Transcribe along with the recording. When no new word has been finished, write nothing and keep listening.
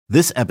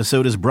This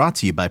episode is brought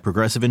to you by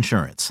Progressive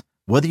Insurance.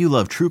 Whether you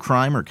love true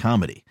crime or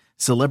comedy,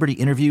 celebrity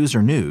interviews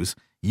or news,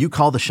 you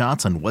call the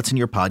shots on what's in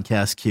your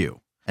podcast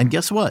queue. And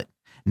guess what?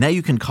 Now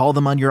you can call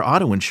them on your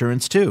auto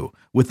insurance too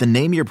with the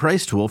Name Your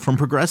Price tool from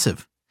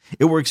Progressive.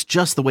 It works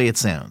just the way it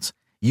sounds.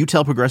 You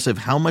tell Progressive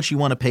how much you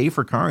want to pay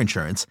for car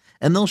insurance,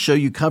 and they'll show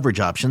you coverage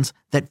options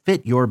that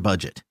fit your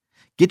budget.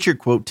 Get your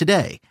quote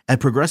today at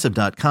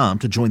Progressive.com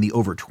to join the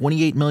over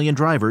 28 million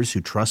drivers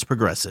who trust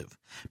Progressive.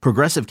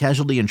 Progressive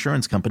Casualty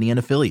Insurance Company and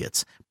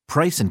Affiliates.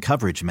 Price and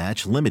coverage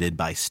match limited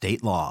by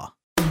state law.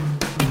 We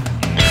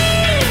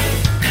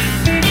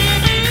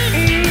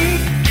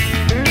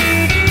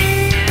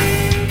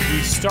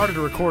started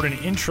to record an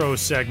intro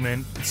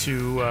segment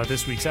to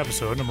this week's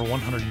episode, number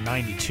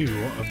 192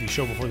 of the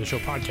Show Before the Show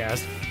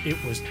podcast.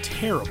 It was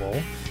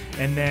terrible.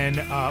 And then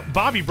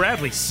Bobby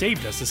Bradley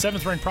saved us. The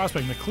seventh-ranked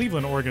prospect in the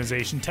Cleveland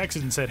organization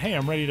texted and said, hey,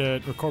 I'm ready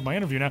to record my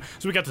interview now.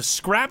 So we got to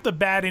scrap the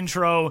bad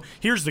intro.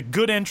 Here's the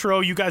good intro.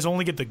 You guys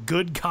only get the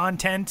good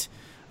content.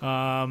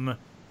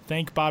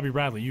 Thank Bobby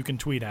Bradley. You can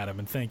tweet at him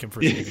and thank him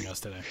for saving us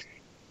today.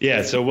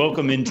 Yeah, so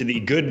welcome into the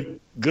good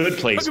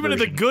place. Welcome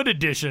into the good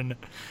edition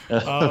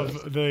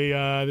of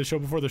the Show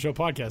Before the Show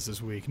podcast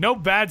this week. No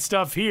bad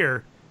stuff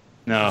here.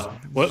 No.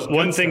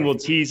 One thing we'll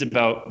tease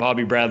about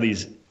Bobby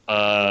Bradley's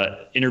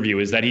interview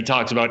is that he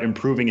talks about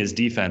improving his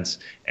defense,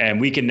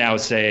 and we can now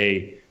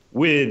say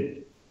with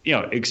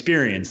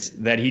experience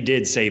that he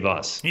did save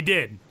us. He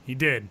did.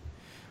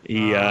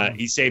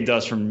 He saved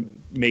us from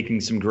making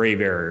some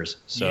grave errors.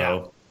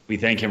 So we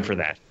thank him for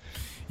that.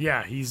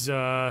 Yeah, he's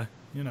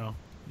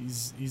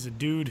he's a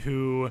dude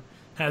who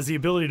has the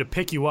ability to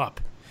pick you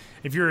up.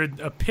 If you're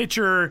a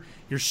pitcher,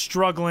 you're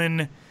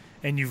struggling,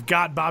 and you've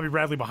got Bobby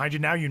Bradley behind you,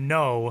 now you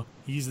know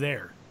he's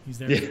there. He's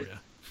there for you.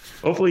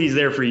 Hopefully he's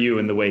there for you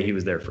in the way he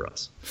was there for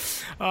us.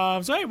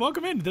 So, hey,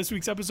 welcome into this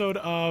week's episode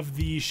of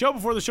the Show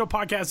Before the Show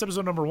podcast,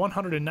 episode number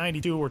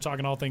 192. We're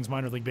talking all things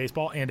minor league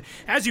baseball. And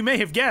as you may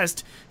have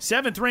guessed,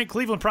 seventh-ranked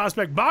Cleveland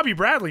prospect Bobby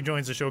Bradley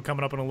joins the show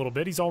coming up in a little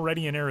bit. He's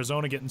already in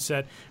Arizona getting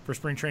set for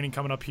spring training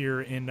coming up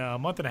here in a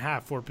month and a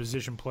half for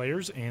position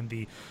players. And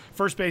the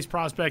first base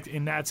prospect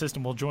in that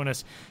system will join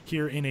us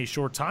here in a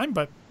short time.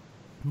 But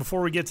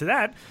before we get to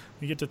that,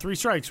 we get to three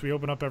strikes. We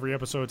open up every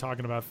episode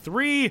talking about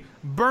three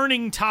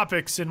burning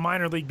topics in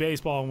minor league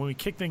baseball. And when we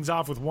kick things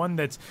off with one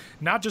that's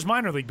not just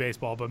minor league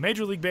baseball, but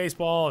Major League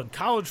Baseball and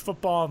college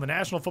football and the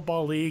National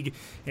Football League.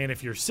 And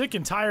if you're sick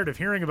and tired of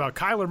hearing about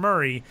Kyler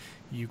Murray,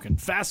 you can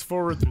fast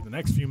forward through the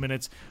next few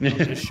minutes of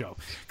this show.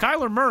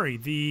 Kyler Murray,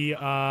 the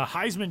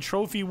Heisman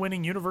Trophy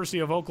winning University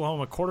of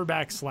Oklahoma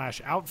quarterback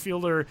 /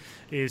 outfielder,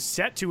 is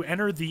set to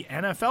enter the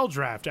NFL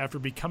draft after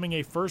becoming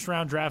a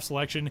first-round draft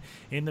selection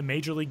in the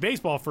Major League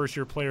Baseball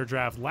first-year player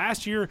draft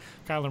last year.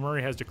 Kyler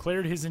Murray has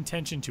declared his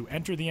intention to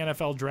enter the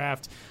NFL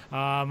draft.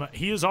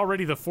 He is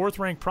already the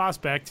fourth-ranked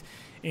prospect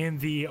in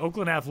the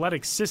Oakland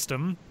Athletics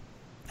system.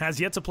 Has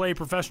yet to play a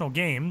professional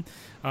game.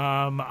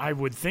 I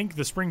would think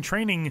the spring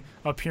training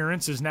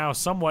appearance is now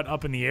somewhat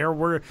up in the air.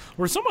 We're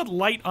somewhat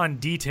light on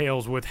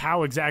details with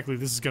how exactly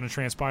this is going to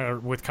transpire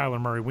with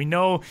Kyler Murray. We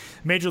know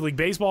Major League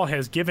Baseball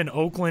has given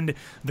Oakland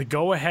the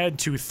go-ahead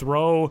to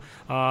throw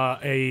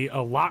a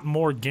lot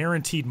more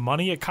guaranteed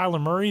money at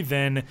Kyler Murray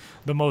than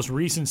the most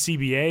recent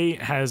CBA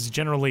has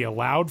generally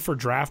allowed for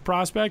draft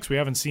prospects. We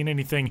haven't seen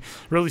anything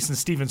really since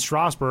Steven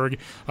Strasburg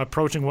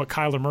approaching what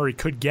Kyler Murray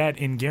could get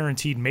in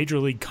guaranteed Major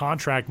League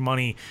contract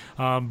money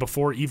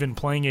before even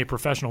playing a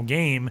professional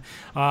game.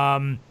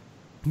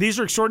 These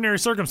are extraordinary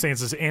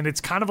circumstances, and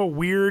it's kind of a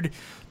weird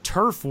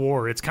turf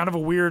war. It's kind of a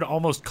weird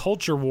almost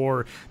culture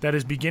war that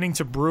is beginning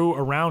to brew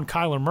around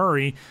Kyler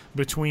Murray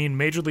between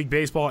Major League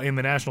Baseball and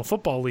the National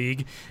Football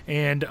League.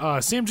 And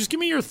Sam, just give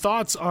me your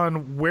thoughts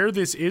on where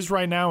this is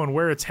right now and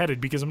where it's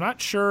headed, because I'm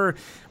not sure.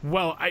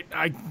 Well,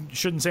 I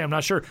shouldn't say I'm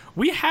not sure.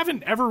 We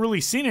haven't ever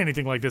really seen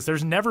anything like this.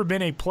 There's never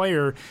been a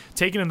player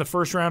taken in the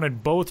first round in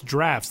both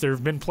drafts. There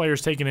have been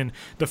players taken in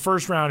the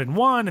first round in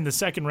one and the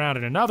second round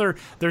in another.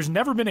 There's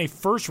never been a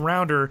first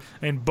rounder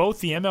in both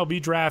the MLB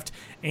draft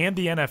and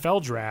the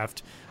NFL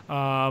draft.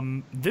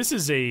 This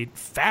is a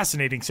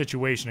fascinating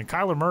situation, and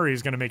Kyler Murray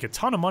is going to make a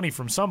ton of money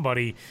from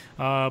somebody,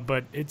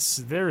 but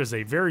there is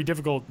a very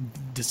difficult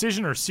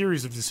decision or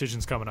series of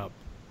decisions coming up.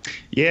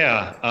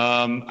 Yeah,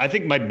 I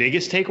think my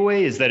biggest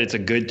takeaway is that it's a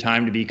good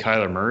time to be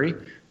Kyler Murray,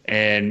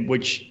 and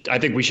which I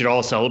think we should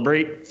all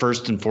celebrate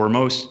first and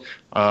foremost.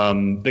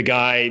 The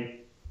guy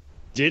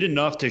did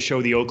enough to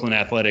show the Oakland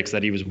Athletics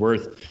that he was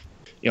worth,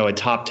 a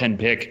top 10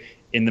 pick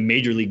in the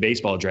Major League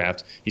Baseball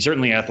draft. He's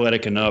certainly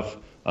athletic enough.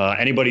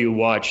 Anybody who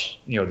watched,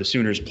 the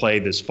Sooners play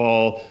this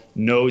fall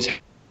knows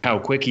how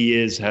quick he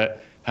is,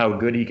 how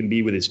good he can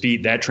be with his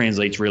feet. That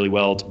translates really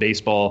well to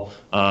baseball.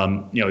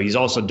 He's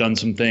also done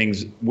some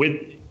things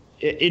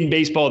in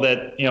baseball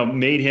that,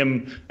 made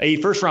him a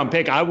first-round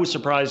pick. I was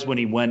surprised when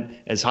he went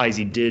as high as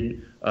he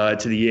did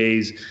to the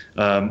A's,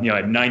 at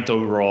 9th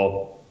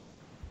overall.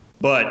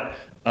 But,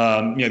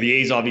 the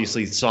A's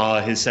obviously saw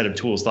his set of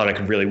tools, thought it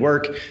could really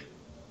work.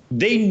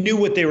 They knew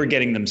what they were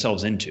getting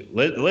themselves into.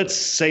 Let's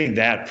say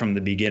that from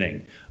the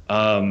beginning.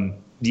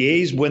 the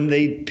A's, when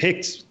they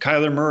picked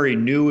Kyler Murray,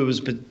 knew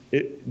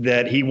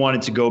that he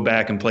wanted to go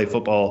back and play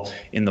football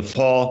in the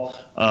fall.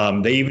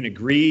 They even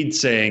agreed,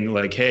 saying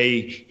like,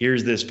 "Hey,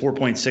 here's this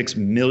 $4.6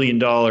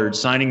 million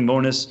signing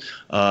bonus.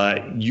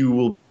 You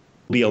will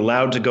be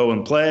allowed to go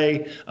and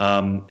play."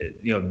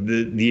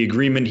 The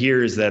agreement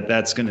here is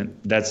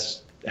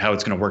that's how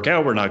it's gonna work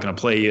out. We're not gonna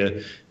play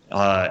you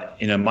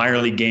in a minor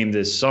league game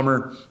this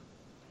summer.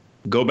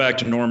 Go back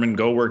to Norman,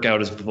 go work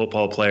out as a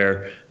football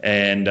player,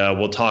 and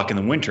we'll talk in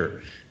the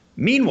winter.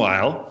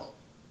 Meanwhile,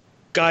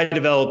 guy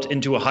developed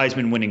into a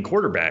Heisman-winning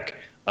quarterback.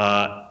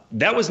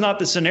 That was not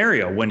the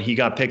scenario when he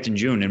got picked in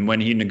June and when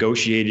he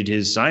negotiated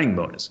his signing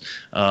bonus.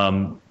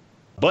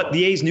 But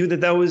the A's knew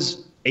that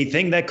was a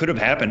thing that could have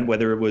happened,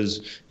 whether it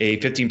was a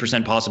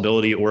 15%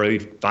 possibility or a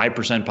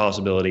 5%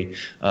 possibility.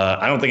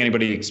 I don't think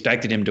anybody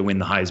expected him to win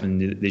the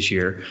Heisman this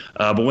year.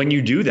 But when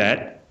you do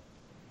that,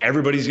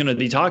 everybody's going to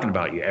be talking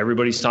about you.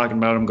 Everybody's talking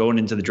about him going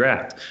into the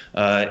draft.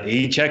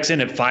 He checks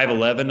in at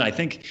 5'11". I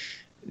think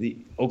the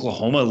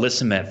Oklahoma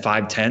lists him at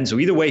 5'10". So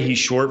either way, he's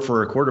short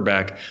for a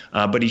quarterback,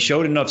 but he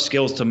showed enough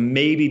skills to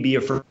maybe be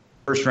a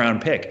first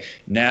round pick.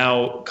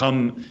 Now,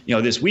 come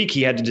this week,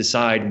 he had to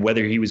decide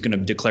whether he was going to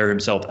declare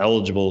himself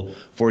eligible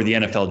for the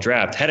NFL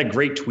draft. Had a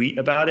great tweet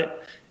about it.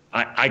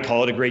 I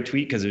call it a great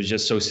tweet because it was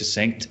just so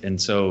succinct and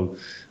so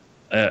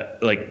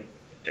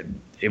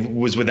it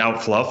was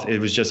without fluff. It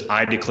was just,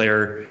 I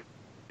declare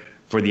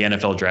for the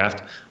NFL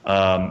draft.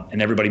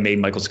 And everybody made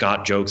Michael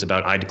Scott jokes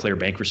about I declare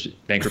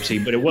bankruptcy,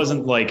 but it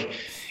wasn't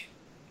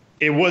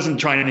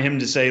trying him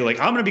to say like,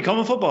 I'm going to become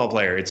a football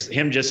player. It's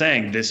him just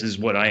saying, this is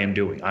what I am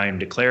doing. I am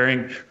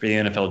declaring for the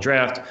NFL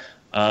draft.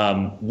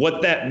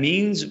 What that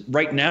means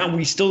right now,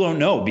 we still don't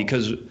know,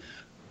 because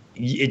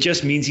it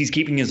just means he's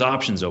keeping his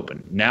options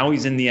open. Now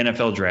he's in the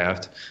NFL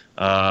draft.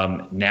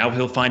 Now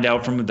he'll find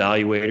out from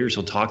evaluators.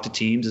 He'll talk to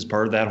teams as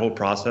part of that whole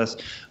process.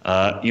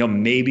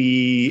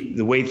 Maybe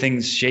the way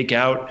things shake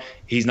out,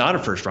 he's not a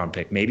first-round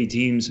pick. Maybe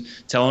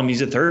teams tell him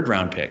he's a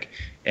third-round pick.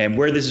 And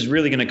where this is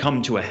really going to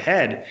come to a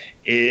head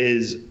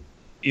is,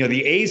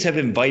 the A's have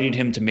invited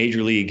him to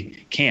Major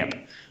League camp.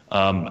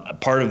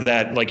 Part of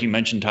that, like you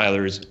mentioned,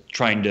 Tyler, is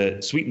trying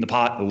to sweeten the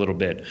pot a little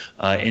bit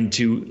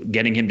into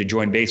getting him to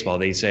join baseball.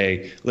 They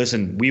say,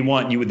 listen, we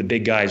want you with the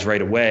big guys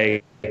right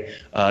away,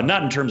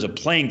 not in terms of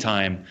playing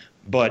time,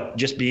 but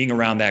just being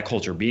around that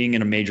culture, being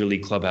in a major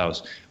league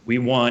clubhouse. We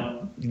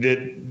want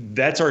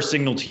that's our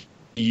signal to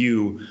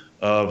you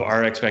of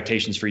our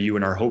expectations for you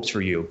and our hopes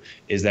for you,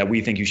 is that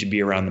we think you should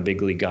be around the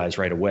big league guys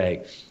right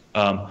away.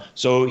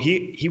 So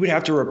he would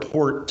have to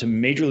report to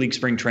Major League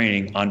Spring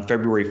Training on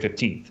February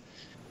 15th.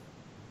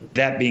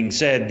 That being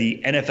said,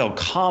 the NFL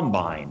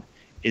Combine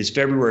is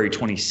February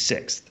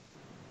 26th.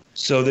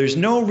 So there's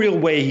no real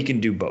way he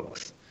can do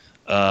both.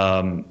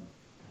 The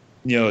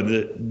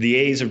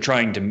A's are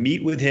trying to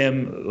meet with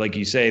him. Like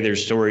you say,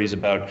 there's stories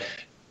about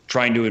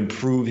trying to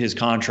improve his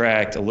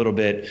contract a little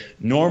bit.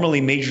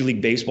 Normally, Major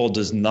League Baseball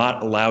does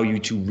not allow you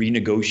to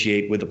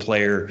renegotiate with a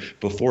player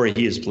before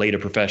he has played a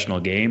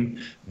professional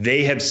game.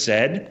 They have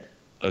said,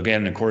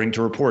 again, according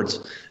to reports,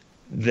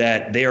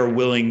 that they are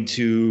willing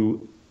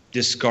to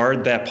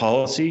discard that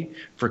policy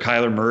for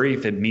Kyler Murray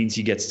if it means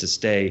he gets to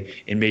stay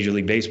in Major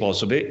League Baseball.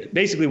 So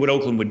basically what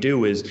Oakland would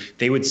do is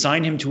they would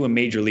sign him to a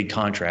major league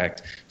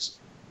contract,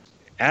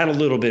 add a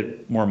little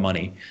bit more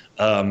money.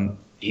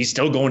 He's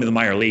still going to the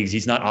minor leagues.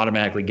 He's not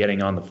automatically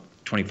getting on the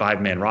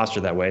 25-man roster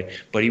that way,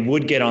 but he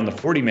would get on the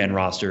 40-man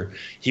roster.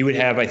 He would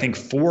have, I think,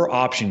 4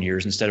 option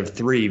years instead of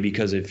 3,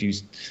 because if you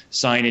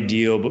sign a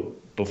deal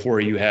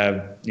before you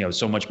have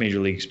so much major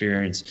league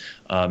experience,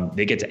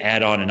 they get to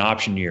add on an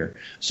option year.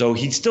 So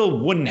he still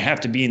wouldn't have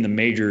to be in the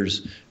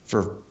majors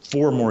for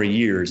 4 more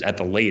years at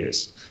the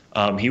latest.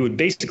 He would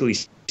basically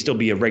still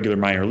be a regular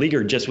minor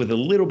leaguer, just with a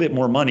little bit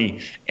more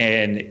money.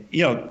 And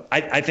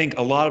I think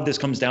a lot of this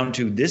comes down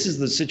to, this is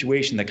the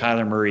situation that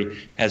Kyler Murray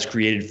has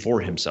created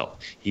for himself.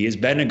 He has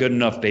been a good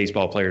enough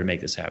baseball player to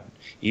make this happen.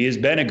 He has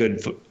been a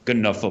good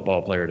enough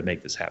football player to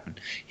make this happen.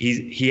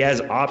 He has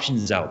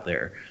options out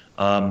there.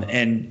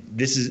 And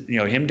this is,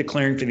 him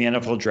declaring for the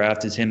NFL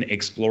draft is him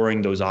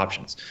exploring those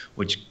options,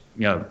 which,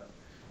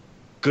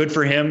 good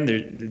for him.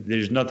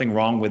 There's nothing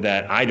wrong with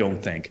that, I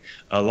don't think.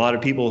 A lot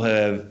of people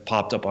have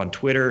popped up on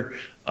Twitter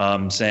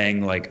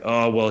saying like,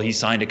 oh, well, he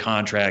signed a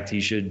contract.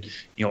 He should,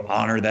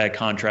 honor that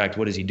contract.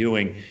 What is he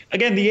doing?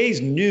 Again, the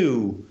A's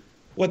knew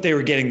what they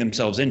were getting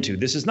themselves into.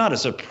 This is not a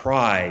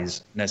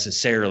surprise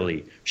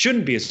necessarily.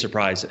 Shouldn't be a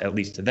surprise, at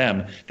least to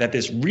them, that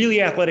this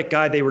really athletic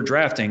guy they were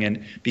drafting,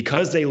 and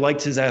because they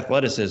liked his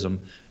athleticism,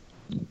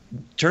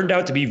 turned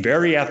out to be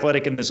very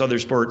athletic in this other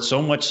sport,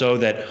 so much so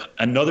that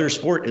another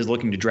sport is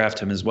looking to draft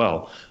him as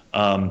well.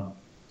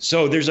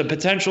 So there's a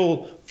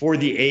potential for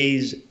the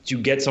A's to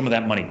get some of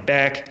that money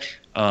back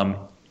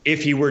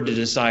if he were to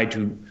decide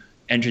to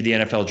enter the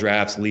NFL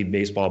drafts, leave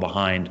baseball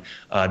behind.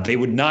 They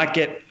would not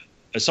get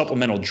a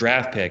supplemental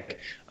draft pick.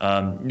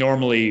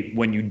 Normally,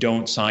 when you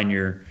don't sign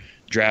your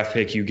draft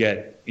pick, you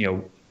get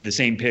the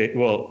same pick.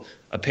 Well,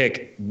 a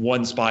pick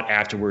one spot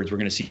afterwards. We're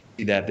going to see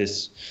that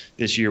this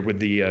year with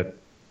the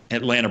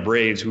Atlanta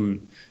Braves, who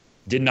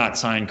did not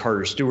sign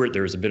Carter Stewart.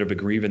 There was a bit of a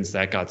grievance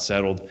that got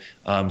settled.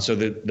 So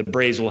the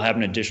Braves will have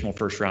an additional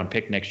first-round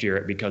pick next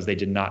year because they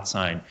did not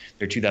sign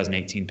their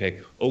 2018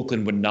 pick.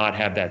 Oakland would not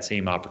have that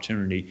same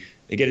opportunity.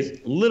 They get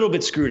a little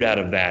bit screwed out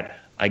of that.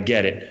 I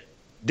get it.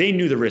 They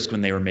knew the risk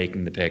when they were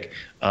making the pick.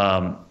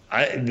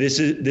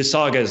 This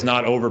saga is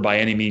not over by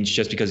any means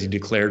just because he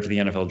declared for the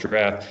NFL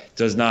draft. It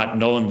does not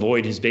null and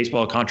void his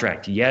baseball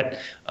contract yet.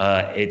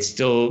 It's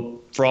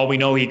still, for all we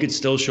know, he could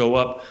still show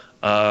up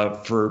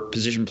for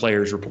position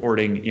players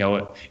reporting,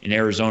 in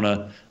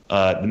Arizona,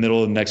 the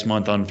middle of next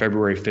month on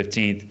February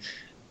 15th.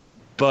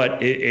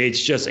 But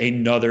it's just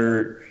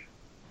another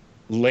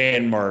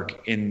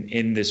landmark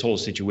in this whole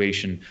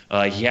situation.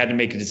 He had to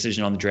make a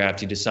decision on the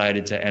draft. He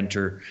decided to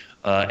enter,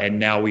 and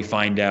now we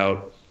find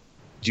out,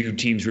 do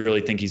teams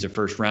really think he's a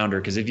first rounder?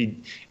 Because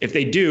if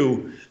they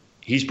do,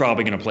 he's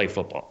probably going to play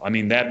football. I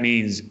mean, that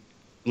means,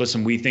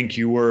 listen, we think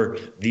you were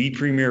the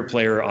premier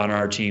player on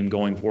our team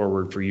going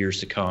forward for years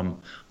to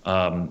come.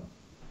 What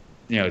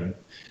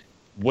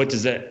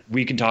does that?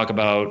 We can talk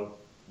about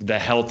the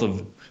health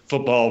of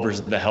football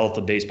versus the health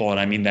of baseball, and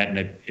I mean that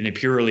in a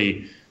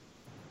purely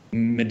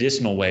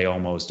medicinal way,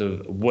 almost,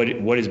 of what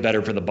is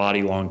better for the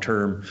body long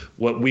term.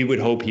 What we would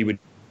hope he would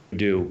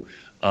do.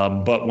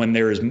 But when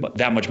there is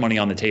that much money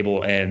on the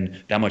table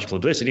and that much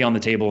publicity on the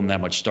table and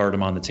that much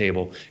stardom on the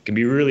table, it can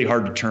be really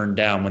hard to turn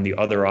down when the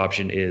other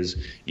option is,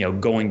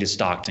 going to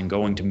Stockton,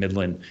 going to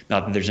Midland.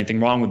 Not that there's anything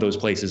wrong with those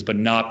places, but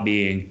not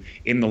being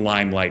in the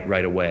limelight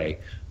right away.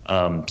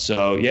 I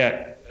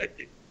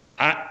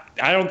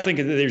don't think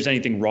that there's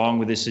anything wrong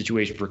with this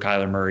situation for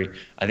Kyler Murray.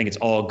 I think it's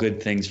all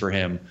good things for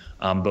him.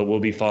 But we'll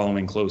be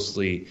following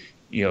closely,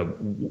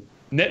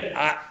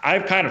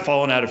 I've kind of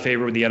fallen out of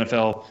favor with the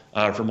NFL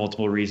for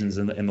multiple reasons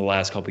in the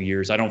last couple of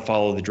years. I don't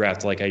follow the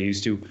draft like I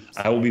used to.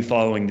 I will be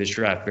following this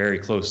draft very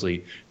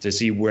closely to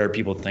see where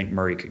people think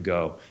Murray could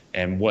go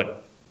and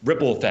what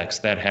ripple effects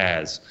that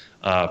has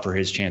for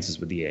his chances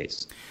with the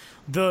A's.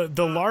 The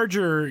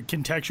larger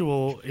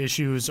contextual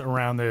issues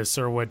around this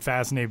are what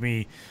fascinate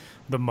me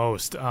the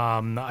most.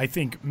 I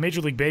think Major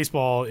League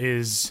Baseball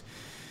is,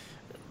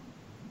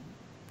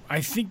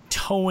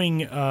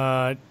 towing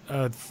a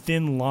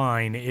thin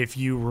line if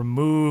you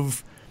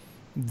remove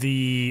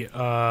the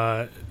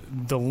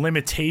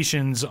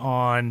limitations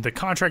on the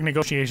contract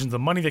negotiations, the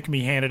money that can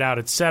be handed out,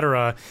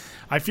 etc.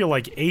 I feel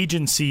like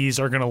agencies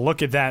are going to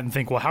look at that and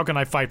think, well, how can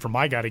I fight for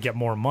my guy to get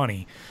more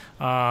money?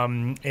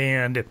 And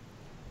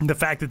the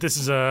fact that this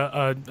is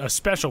a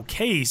special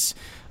case,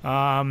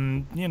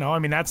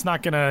 that's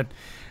not going to.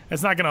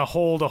 It's not going to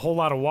hold a whole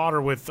lot of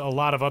water with a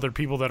lot of other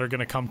people that are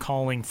going to come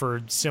calling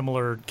for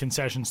similar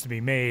concessions to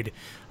be made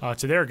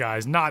to their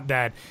guys. Not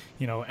that,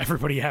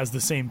 everybody has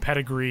the same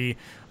pedigree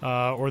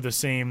or the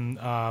same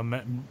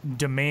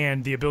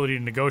demand, the ability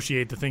to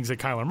negotiate the things that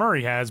Kyler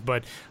Murray has,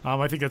 but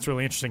I think that's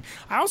really interesting.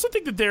 I also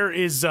think that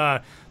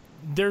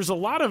there's a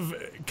lot of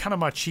kind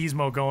of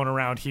machismo going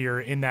around here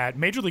in that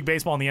Major League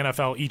Baseball and the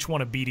NFL each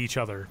want to beat each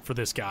other for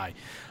this guy.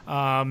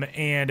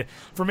 And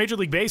for Major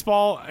League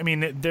Baseball,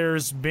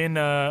 there's been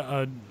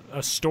a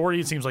story,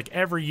 it seems like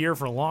every year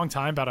for a long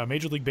time, about how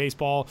Major League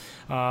Baseball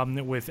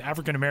with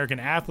African-American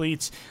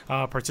athletes,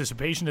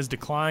 participation has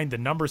declined, the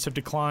numbers have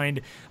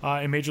declined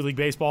in Major League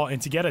Baseball,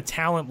 and to get a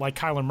talent like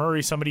Kyler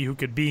Murray, somebody who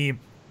could be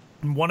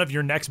one of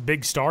your next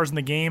big stars in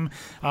the game,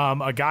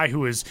 a guy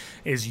who is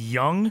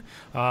young,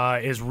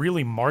 is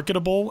really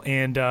marketable,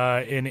 and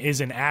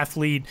is an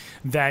athlete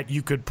that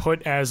you could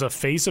put as a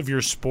face of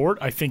your sport.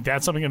 I think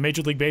that's something that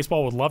Major League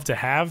Baseball would love to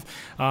have.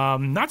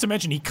 Not to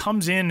mention, he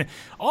comes in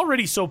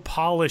already so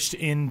polished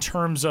in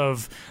terms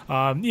of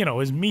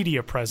his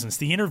media presence,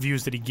 the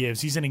interviews that he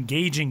gives. He's an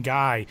engaging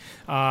guy.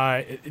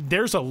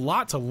 There's a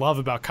lot to love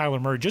about Kyler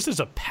Murray, just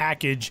as a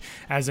package,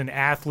 as an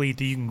athlete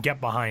that you can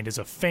get behind, as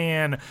a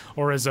fan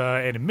or as an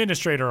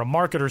administrator, a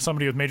marketer,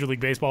 somebody with Major League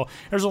Baseball.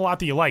 There's a lot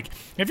that you like.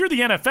 If you're the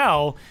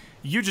NFL,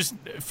 you just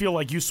feel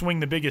like you swing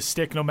the biggest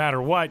stick no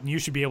matter what, and you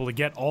should be able to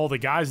get all the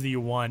guys that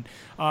you want.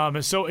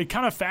 So it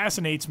kind of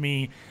fascinates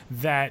me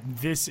that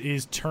this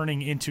is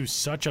turning into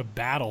such a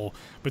battle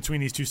between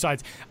these two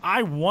sides.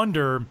 I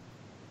wonder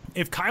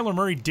if Kyler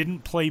Murray didn't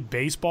play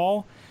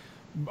baseball,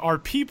 are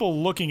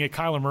people looking at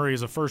Kyler Murray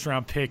as a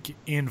first-round pick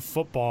in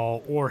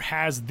football, or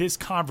has this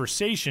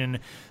conversation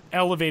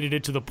elevated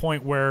it to the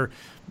point where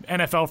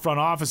NFL front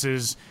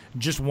offices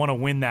just want to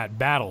win that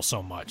battle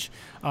so much?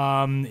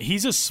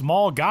 He's a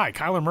small guy.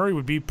 Kyler Murray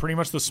would be pretty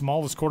much the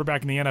smallest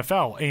quarterback in the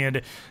NFL.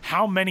 And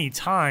how many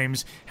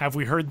times have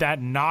we heard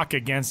that knock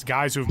against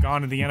guys who have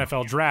gone to the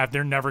NFL draft?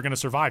 They're never going to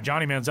survive.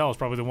 Johnny Manziel is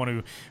probably the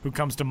one who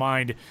comes to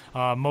mind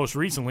most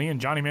recently. And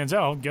Johnny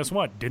Manziel, guess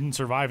what? Didn't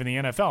survive in the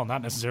NFL.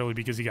 Not necessarily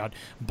because he got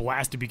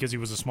blasted because he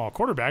was a small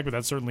quarterback, but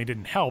that certainly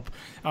didn't help.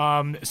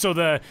 So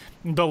the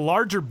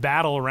larger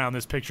battle around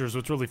this picture is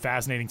what's really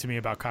fascinating to me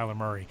about Kyler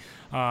Murray.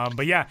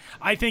 But yeah,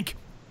 I think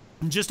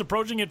just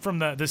approaching it from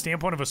the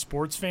standpoint of a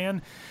sports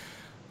fan,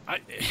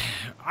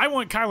 I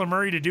want Kyler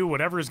Murray to do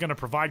whatever is going to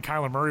provide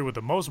Kyler Murray with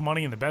the most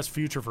money and the best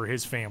future for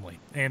his family.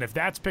 And if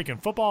that's picking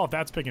football, if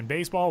that's picking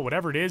baseball,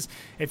 whatever it is,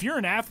 if you're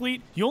an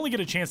athlete, you only get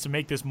a chance to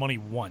make this money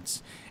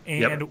once.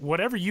 And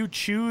whatever you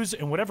choose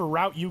and whatever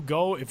route you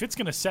go, if it's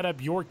going to set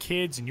up your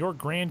kids and your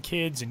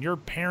grandkids and your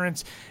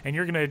parents, and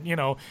you're going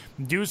to,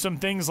 do some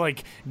things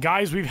like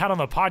guys we've had on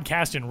the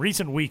podcast in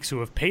recent weeks who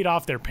have paid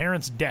off their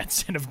parents'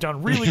 debts and have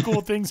done really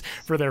cool things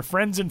for their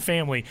friends and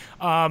family.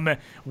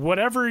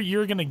 Whatever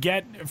you're going to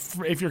get,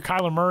 if you're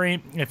Kyler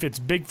Murray, if it's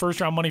big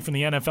first-round money from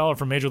the NFL or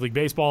from Major League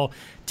Baseball,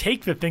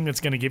 take the thing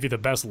that's going to give you the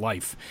best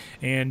life.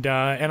 And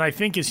I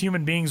think as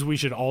human beings, we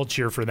should all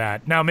cheer for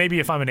that. Now, maybe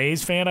if I'm an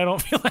A's fan, I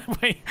don't feel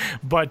that way.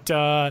 But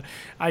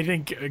I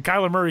think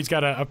Kyler Murray's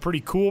got a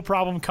pretty cool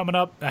problem coming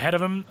up ahead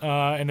of him,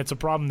 and it's a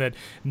problem that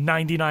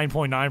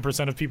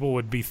 99.9% of people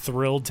would be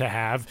thrilled to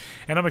have.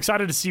 And I'm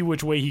excited to see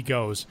which way he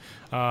goes.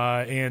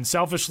 And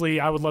selfishly,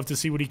 I would love to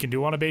see what he can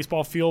do on a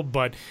baseball field,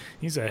 but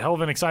he's a hell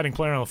of an exciting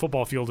player on the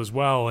football field as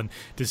well. And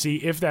to see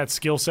if that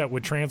skill set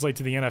would translate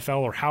to the NFL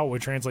or how it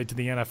would translate to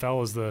the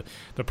NFL as the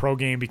pro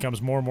game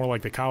becomes more and more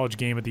like the college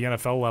game at the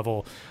NFL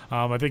level,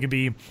 I think it'd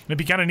be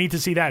kind of neat to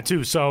see that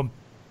too. So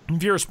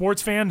if you're a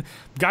sports fan,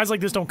 guys like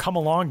this don't come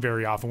along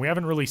very often. We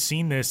haven't really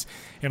seen this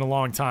in a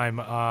long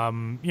time.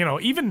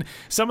 Even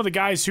some of the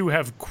guys who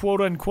have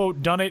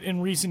quote-unquote done it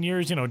in recent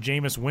years,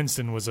 Jameis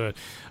Winston was a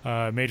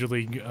Major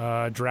League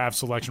draft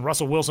selection.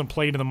 Russell Wilson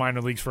played in the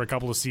minor leagues for a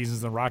couple of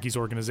seasons in the Rockies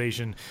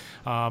organization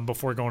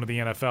before going to the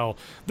NFL.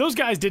 Those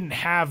guys didn't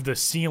have the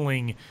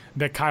ceiling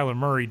that Kyler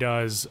Murray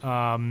does,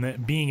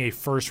 being a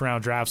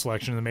first-round draft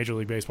selection in the Major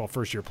League Baseball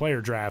first-year player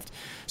draft.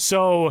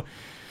 So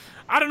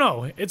I don't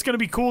know. It's going to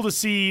be cool to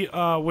see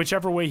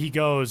whichever way he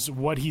goes,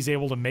 what he's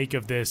able to make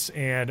of this.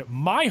 And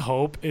my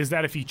hope is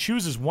that if he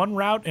chooses one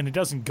route and it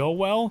doesn't go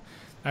well,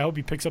 I hope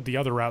he picks up the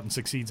other route and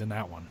succeeds in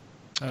that one.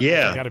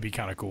 Yeah. Got to be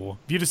kind of cool.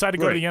 If you decide to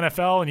go to the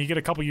NFL and you get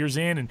a couple years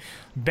in and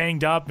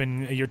banged up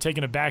and you're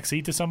taking a back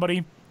seat to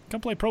somebody,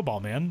 come play pro ball,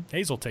 man.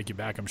 Hayes will take you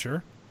back, I'm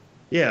sure.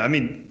 Yeah, I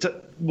mean,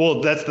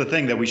 that's the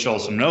thing that we should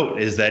also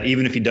note is that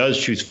even if he does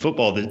choose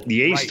football,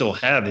 the A's still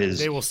have his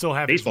They will still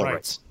have baseball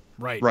his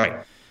rights.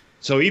 Right.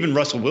 So even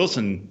Russell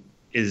Wilson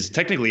is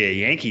technically a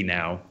Yankee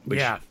now,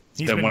 which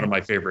he's been one of my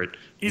favorite.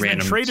 He's been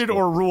traded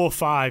or Rule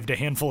 5 a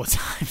handful of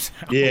times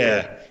now.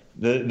 Yeah,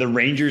 the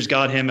Rangers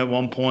got him at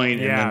one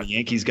point, and then the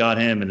Yankees got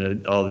him,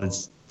 and all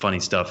this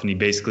funny stuff. And he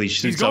basically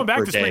shoots up for a day. He's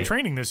going back to spring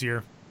training this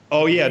year.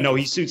 Oh yeah, no,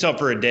 he suits up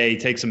for a day,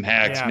 takes some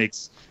hacks,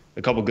 makes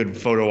a couple good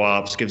photo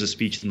ops, gives a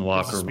speech in the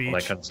locker room, all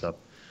that kind of stuff.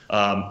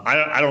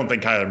 I don't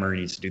think Kyler Murray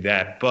needs to do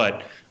that,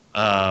 but.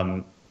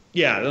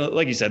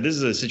 Like you said, this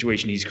is a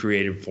situation he's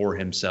created for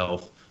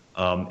himself.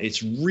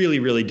 It's really,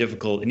 really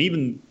difficult. And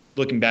even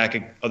looking back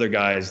at other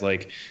guys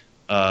like,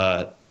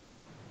 Bo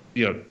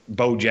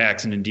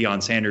Jackson and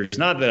Deion Sanders,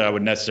 not that I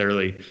would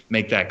necessarily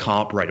make that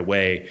comp right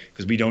away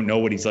because we don't know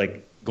what he's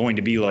going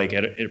to be like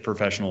at a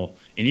professional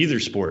in either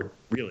sport,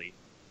 really.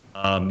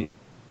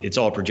 It's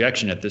all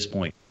projection at this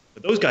point.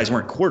 But those guys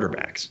weren't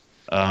quarterbacks,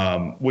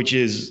 which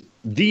is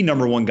the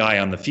number one guy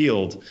on the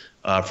field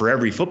for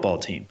every football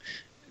team.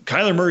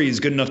 Kyler Murray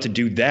is good enough to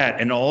do that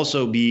and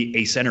also be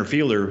a center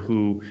fielder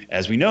who,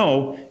 as we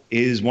know,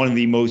 is one of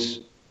the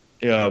most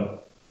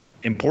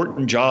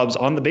important jobs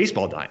on the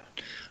baseball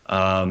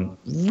diamond.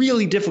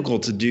 Really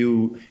difficult to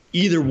do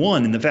either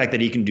one, and the fact that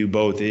he can do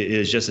both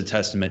is just a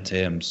testament to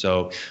him.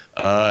 So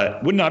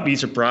would not be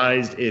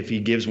surprised if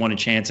he gives one a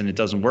chance and it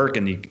doesn't work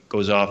and he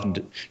goes off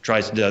and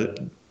tries to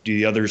do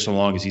the other so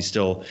long as he's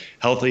still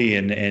healthy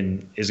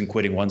and isn't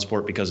quitting one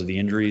sport because of the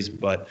injuries.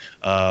 But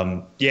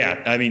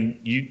I mean,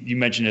 you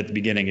mentioned at the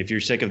beginning, if you're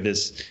sick of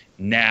this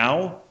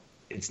now,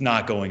 it's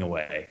not going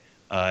away.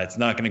 It's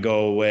not going to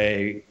go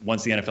away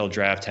once the NFL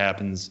draft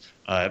happens.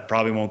 It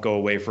probably won't go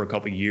away for a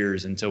couple of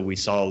years until we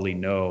solidly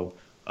know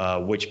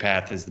which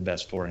path is the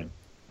best for him.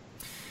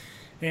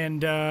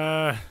 And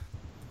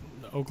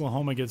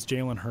Oklahoma gets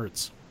Jalen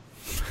Hurts.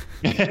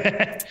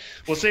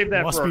 We'll save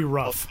that. Must be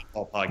rough.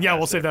 Yeah,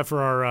 we'll save that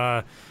for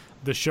our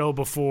the show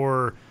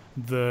before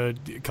the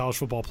college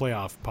football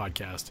playoff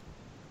podcast.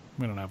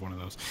 We don't have one of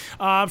those.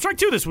 Strike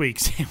two this week.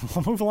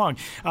 We'll move along.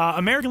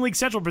 American League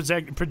Central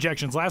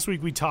projections. Last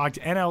week we talked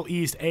NL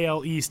East,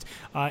 AL East.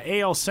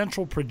 AL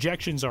Central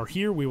projections are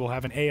here. We will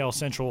have an AL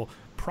Central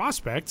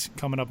prospect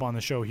coming up on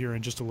the show here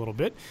in just a little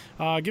bit.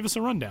 Give us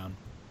a rundown.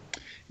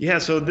 Yeah,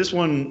 so this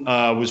one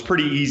was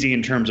pretty easy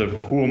in terms of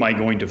who am I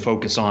going to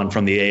focus on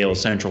from the AL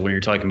Central when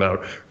you're talking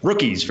about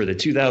rookies for the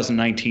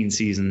 2019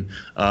 season.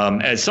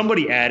 As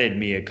somebody added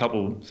me a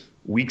couple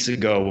weeks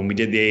ago when we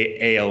did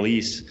the AL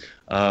East,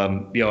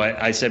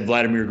 I said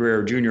Vladimir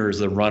Guerrero Jr. is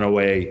the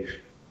runaway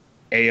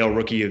AL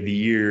Rookie of the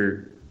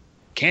Year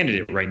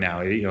candidate right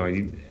now.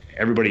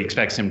 Everybody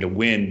expects him to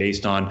win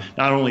based on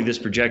not only this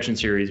projection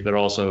series, but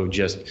also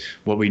just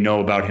what we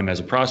know about him as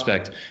a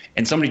prospect.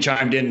 And somebody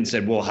chimed in and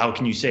said, well, how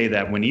can you say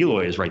that when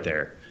Eloy is right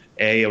there?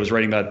 A, I was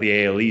writing about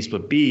the AL East,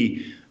 but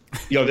B,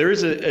 there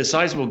is a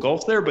sizable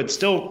gulf there, but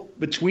still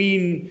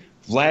between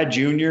Vlad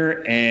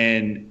Jr.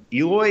 and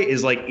Eloy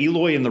is like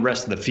Eloy and the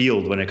rest of the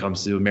field when it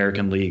comes to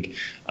American League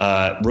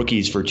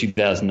rookies for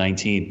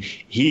 2019.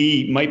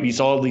 He might be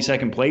solidly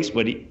second place,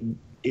 but it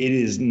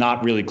is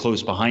not really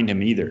close behind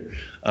him either.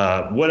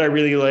 What I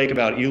really like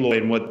about Eloy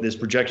and what this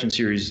projection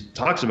series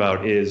talks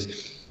about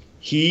is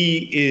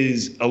he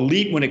is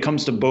elite when it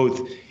comes to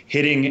both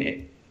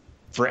hitting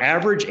for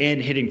average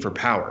and hitting for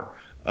power.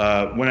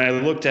 When I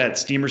looked at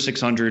Steamer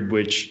 600,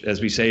 which,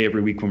 as we say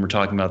every week when we're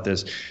talking about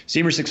this,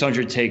 Steamer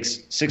 600 takes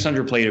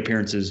 600 plate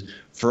appearances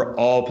for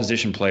all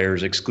position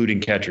players, excluding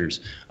catchers.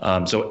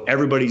 So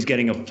everybody's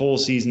getting a full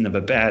season of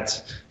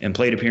at-bats and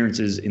plate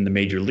appearances in the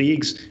major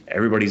leagues.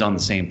 Everybody's on the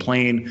same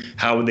plane.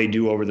 How would they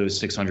do over those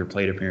 600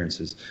 plate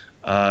appearances?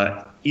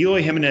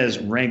 Eloy Jimenez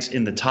ranks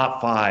in the top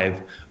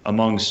 5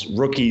 amongst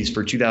rookies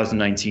for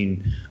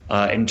 2019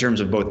 in terms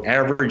of both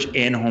average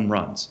and home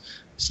runs.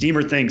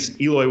 Steamer thinks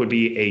Eloy would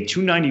be a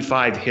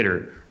 295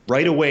 hitter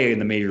right away in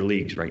the major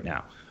leagues right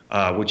now,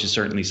 which is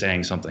certainly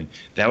saying something.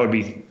 That would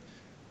be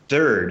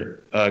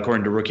third,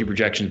 according to rookie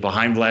projections,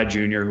 behind Vlad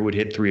Jr., who would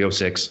hit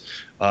 306,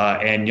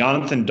 and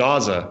Jonathan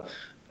Daza,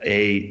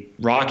 a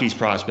Rockies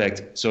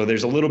prospect. So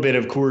there's a little bit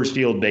of Coors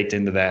Field baked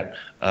into that.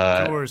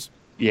 Coors.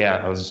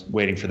 Yeah, I was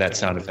waiting for that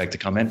sound effect to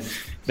come in.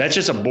 That's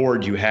just a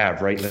board you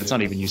have, right? That's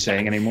not even you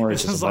saying anymore.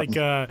 It's this is like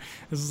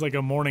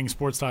a morning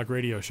sports talk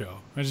radio show.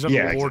 I just have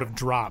a board of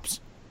drops.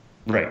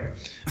 Right.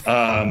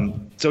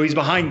 So he's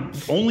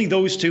behind only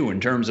those two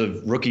in terms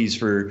of rookies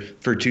for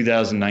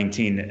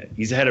 2019.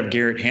 He's ahead of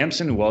Garrett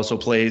Hampson, who also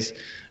plays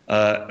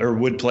or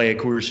would play at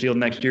Coors Field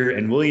next year,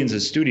 and Willians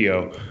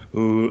Estudio,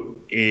 who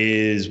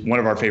is one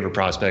of our favorite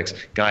prospects.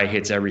 Guy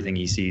hits everything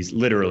he sees,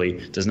 literally,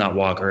 does not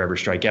walk or ever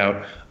strike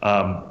out.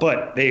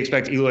 But they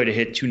expect Eloy to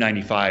hit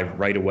 295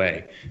 right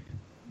away.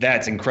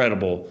 That's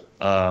incredible,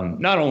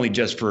 not only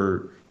just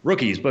for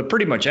rookies, but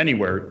pretty much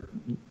anywhere.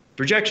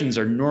 Projections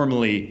are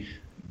normally,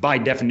 by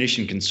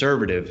definition,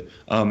 conservative,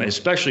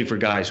 especially for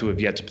guys who have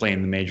yet to play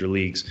in the major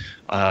leagues.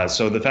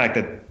 So the fact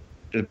that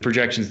the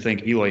projections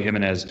think Eloy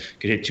Jimenez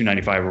could hit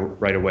 295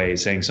 right away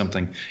is saying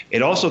something.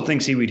 It also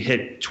thinks he would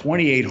hit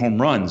 28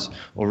 home runs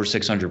over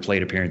 600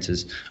 plate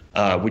appearances,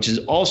 which is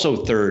also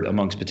third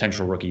amongst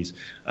potential rookies,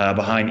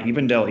 behind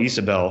Ibandel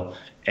Isabel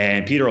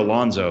and Peter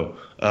Alonso,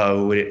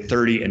 who would hit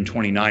 30 and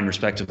 29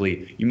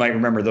 respectively. You might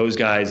remember those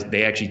guys.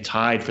 They actually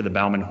tied for the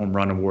Bauman Home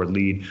Run Award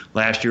lead.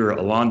 Last year,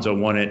 Alonso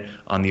won it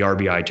on the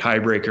RBI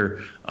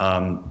tiebreaker.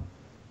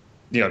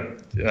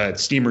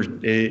 Steamer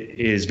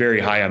is very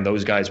high on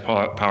those guys'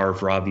 power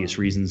for obvious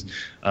reasons,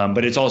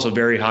 but it's also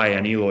very high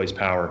on Eloy's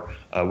power,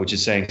 which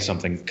is saying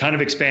something. Kind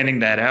of expanding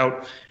that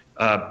out,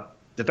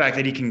 the fact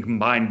that he can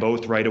combine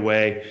both right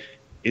away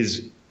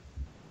is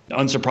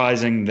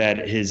unsurprising.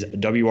 That his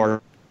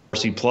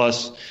WRC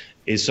plus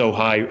is so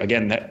high.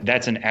 Again,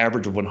 that's an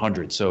average of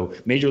 100. So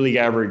major league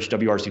average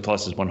WRC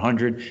plus is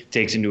 100.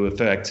 Takes into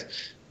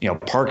effect,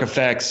 park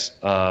effects,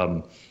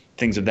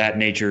 things of that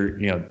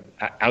nature.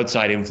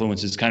 Outside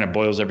influences, kind of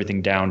boils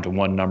everything down to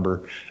one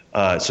number.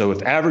 So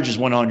if average is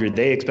 100,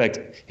 they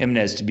expect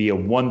Jimenez to be a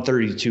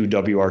 132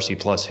 WRC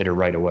plus hitter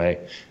right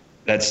away.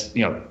 That's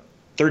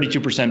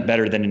 32%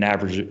 better than an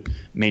average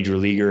major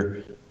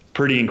leaguer.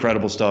 Pretty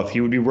incredible stuff.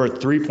 He would be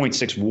worth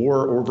 3.6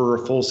 WAR over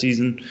a full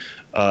season.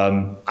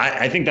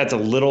 I think that's a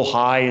little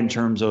high in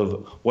terms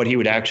of what he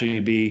would actually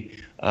be.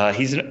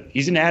 He's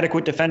an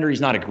adequate defender. He's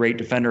not a great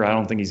defender. I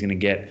don't think he's going to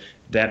get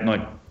that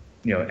much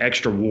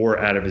extra WAR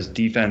out of his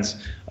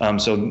defense.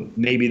 So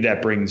maybe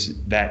that brings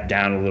that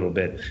down a little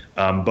bit.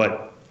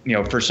 But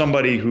for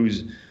somebody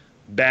whose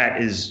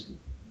bat is,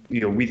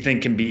 we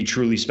think can be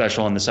truly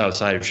special on the south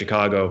side of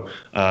Chicago,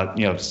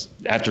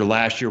 after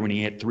last year when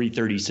he hit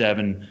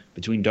 337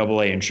 between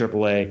AA and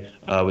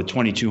AAA with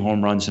 22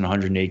 home runs in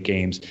 108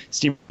 games,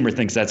 Steamer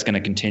thinks that's going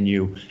to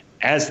continue.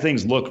 As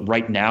things look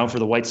right now for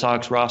the White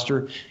Sox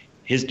roster,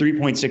 his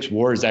 3.6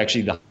 WAR is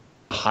actually the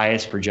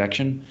highest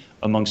projection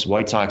amongst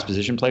White Sox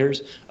position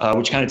players,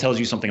 which kind of tells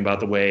you something about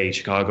the way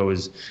Chicago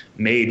is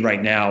made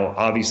right now.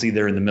 Obviously,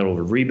 they're in the middle of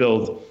a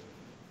rebuild.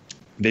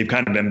 They've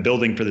kind of been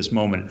building for this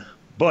moment.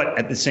 But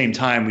at the same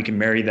time, we can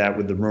marry that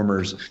with the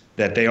rumors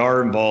that they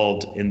are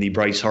involved in the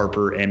Bryce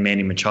Harper and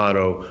Manny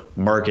Machado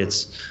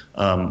markets.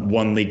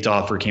 One leaked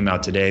offer came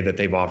out today that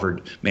they've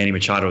offered Manny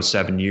Machado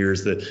 7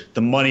 years.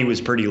 The money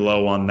was pretty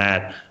low on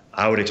that.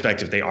 I would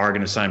expect if they are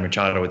going to sign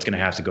Machado, it's going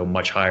to have to go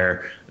much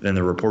higher than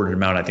the reported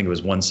amount. I think it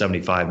was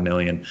 $175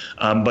 million.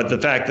 But the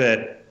fact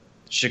that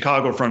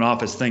Chicago front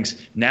office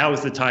thinks now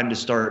is the time to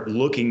start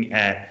looking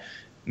at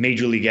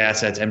major league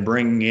assets and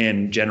bringing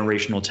in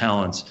generational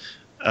talents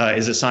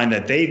is a sign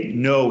that they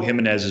know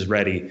Jimenez is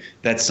ready.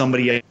 That's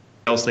somebody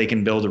else they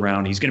can build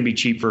around. He's going to be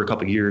cheap for a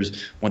couple of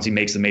years. Once he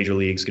makes the major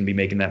leagues, going to be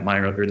making that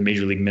minor or the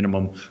major league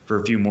minimum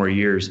for a few more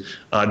years.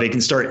 They can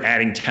start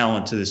adding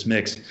talent to this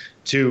mix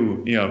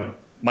too.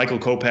 Michael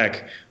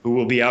Kopech, who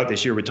will be out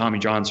this year with Tommy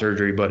John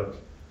surgery, but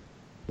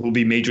will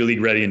be major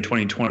league ready in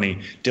 2020.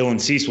 Dylan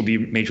Cease will be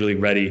major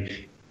league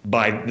ready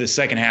by the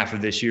second half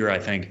of this year, I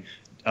think.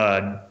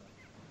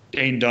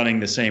 Dane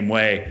Dunning the same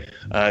way.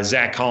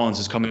 Zach Collins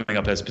is coming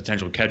up as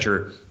potential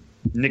catcher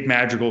Nick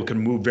Madrigal can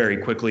move very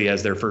quickly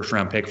as their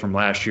first-round pick from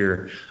last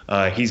year.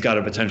 He's got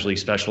a potentially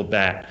special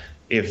bat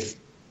if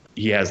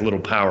he has little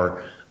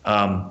power.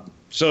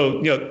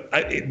 So,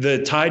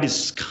 the tide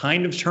is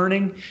kind of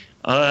turning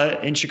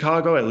in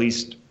Chicago, at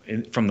least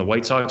from the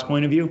White Sox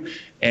point of view.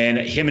 And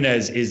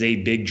Jimenez is a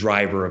big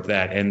driver of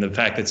that. And the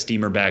fact that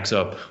Steamer backs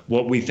up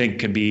what we think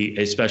could be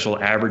a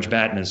special average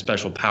bat and a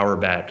special power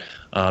bat,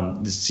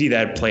 to see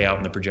that play out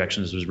in the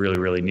projections was really,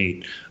 really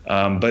neat.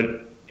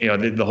 But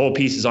the whole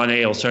piece is on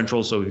AL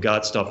Central, so we've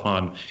got stuff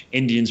on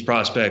Indians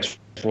prospects,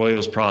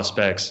 Royals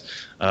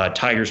prospects,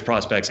 Tigers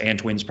prospects, and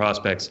Twins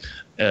prospects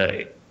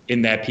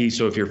in that piece.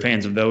 So if you're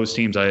fans of those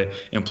teams, I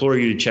implore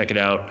you to check it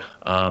out.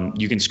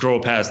 You can scroll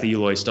past the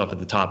Eloy stuff at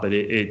the top, but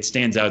it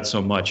stands out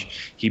so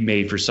much. He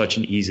made for such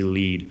an easy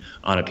lead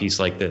on a piece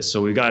like this.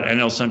 So we've got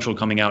NL Central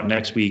coming out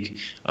next week,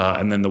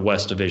 and then the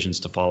West divisions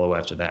to follow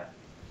after that.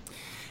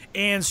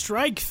 And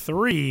strike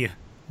three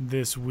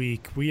this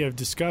week, we have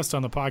discussed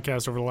on the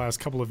podcast over the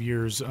last couple of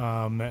years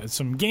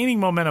some gaining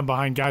momentum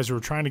behind guys who are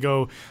trying to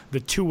go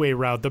the two-way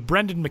route, the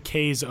Brendan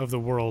McKays of the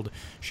world,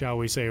 shall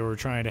we say, who are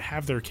trying to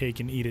have their cake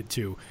and eat it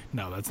too.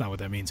 No, that's not what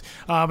that means.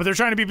 But they're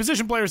trying to be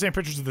position players and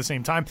pitchers at the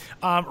same time.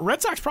 Red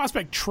Sox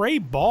prospect Trey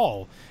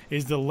Ball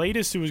is the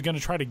latest who is going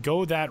to try to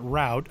go that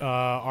route.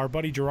 Our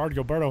buddy Gerard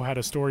Gilberto had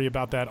a story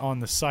about that on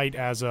the site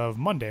as of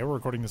Monday. We're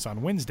recording this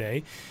on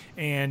Wednesday.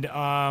 And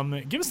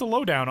give us the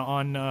lowdown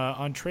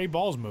on Trey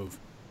Ball's move.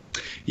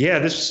 Yeah,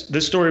 this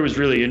story was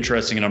really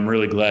interesting, and I'm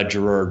really glad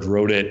Gerard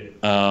wrote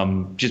it,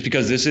 just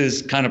because this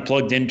is kind of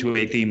plugged into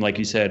a theme, like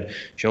you said,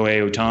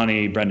 Shohei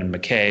Ohtani, Brendan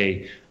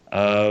McKay,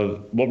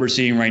 what we're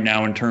seeing right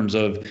now in terms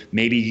of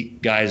maybe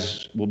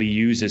guys will be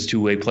used as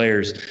two-way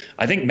players.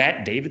 I think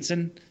Matt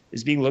Davidson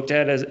is being looked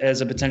at as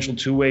a potential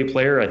two-way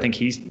player. I think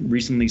he's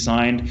recently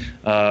signed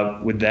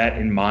with that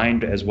in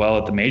mind as well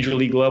at the major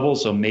league level,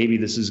 so maybe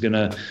this is going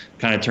to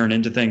kind of turn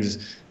into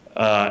things.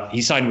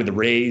 He signed with the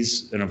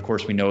Rays, and of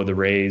course we know the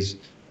Rays,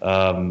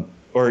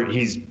 or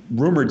he's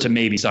rumored to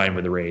maybe sign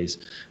with the Rays.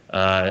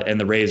 And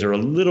the Rays are a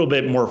little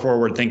bit more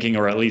forward thinking,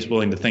 or at least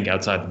willing to think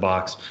outside the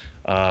box.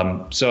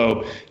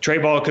 So Trey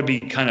Ball could be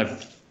kind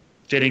of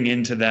fitting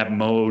into that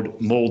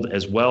mold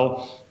as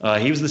well.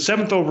 He was the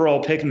 7th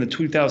overall pick in the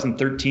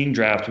 2013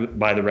 draft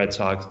by the Red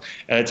Sox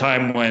at a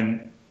time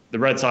when the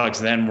Red Sox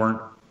then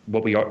weren't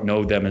what we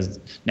know them as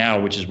now,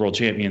 which is world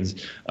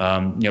champions.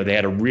 They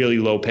had a really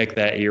low pick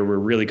that year. We're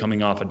really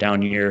coming off a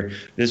down year.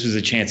 This was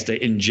a chance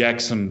to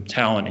inject some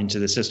talent into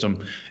the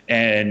system.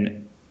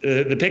 And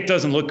the pick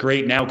doesn't look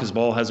great now because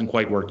Ball hasn't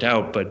quite worked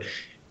out. But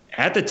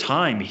at the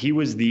time, he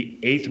was the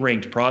 8th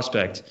ranked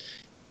prospect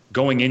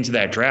going into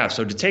that draft.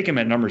 So to take him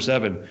at number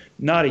 7,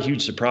 not a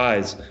huge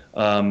surprise.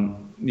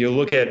 You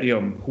look at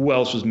who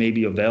else was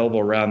maybe available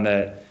around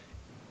that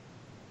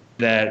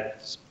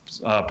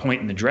point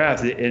in the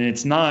draft, and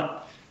it's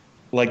not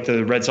like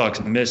the Red Sox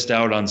missed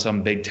out on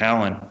some big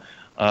talent.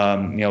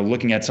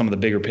 Looking at some of the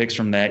bigger picks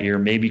from that year,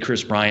 maybe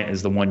Chris Bryant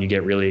is the one you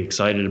get really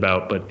excited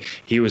about, but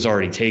he was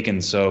already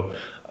taken. So,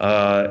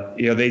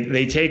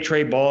 they take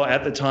Trey Ball.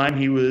 At the time,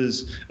 he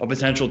was a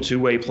potential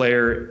two-way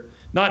player.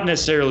 Not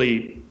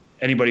necessarily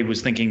anybody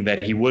was thinking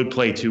that he would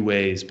play two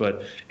ways,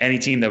 but any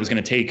team that was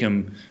going to take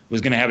him was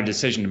going to have a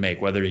decision to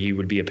make, whether he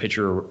would be a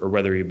pitcher or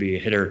whether he'd be a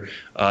hitter.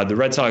 The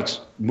Red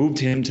Sox moved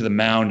him to the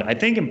mound, I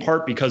think in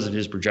part because of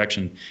his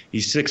projection.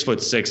 He's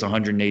 6'6",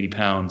 180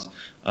 pounds,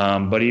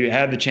 but he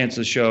had the chance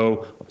to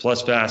show a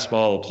plus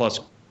fastball, a plus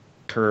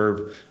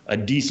curve, a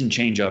decent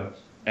changeup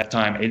at the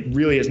time. It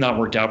really has not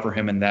worked out for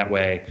him in that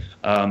way.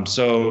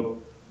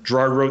 So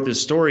Gerard wrote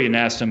this story and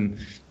asked him,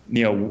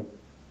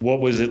 what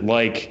was it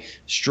like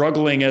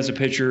struggling as a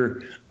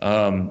pitcher?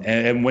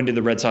 And when did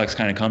the Red Sox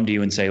kind of come to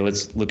you and say,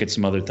 let's look at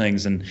some other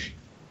things? And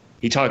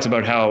he talks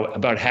about how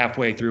about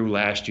halfway through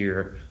last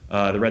year,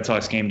 the Red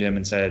Sox came to him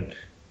and said,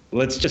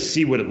 let's just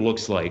see what it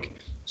looks like.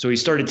 So he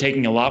started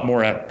taking a lot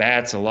more at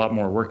bats, a lot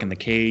more work in the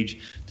cage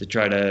to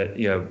try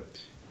to,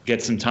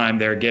 get some time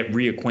there, get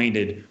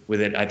reacquainted with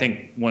it. I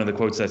think one of the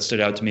quotes that stood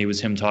out to me was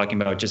him talking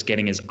about just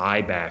getting his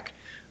eye back.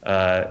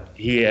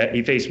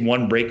 He faced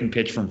one breaking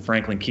pitch from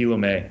Franklin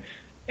Kilome,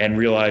 and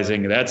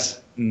realizing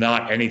that's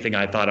not anything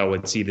I thought I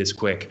would see this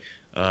quick.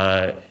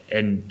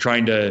 And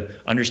trying to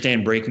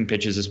understand breaking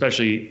pitches,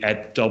 especially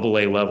at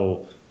AA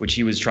level, which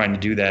he was trying to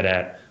do that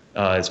at,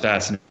 is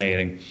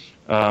fascinating.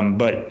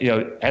 But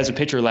as a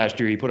pitcher last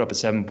year, he put up a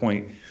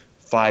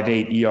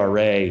 7.58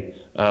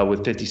 ERA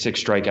with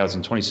 56 strikeouts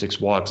and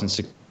 26 walks and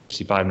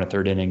 65 and a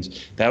third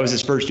innings. That was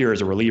his first year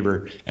as a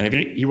reliever. And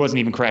if he wasn't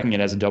even cracking it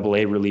as a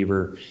AA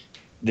reliever,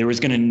 there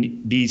was going to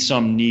be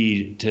some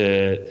need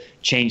to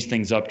change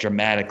things up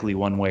dramatically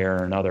one way or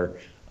another.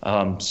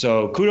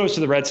 So kudos to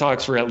the Red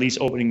Sox for at least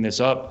opening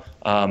this up.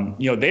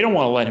 They don't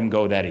want to let him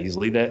go that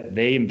easily.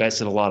 They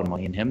invested a lot of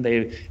money in him.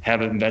 They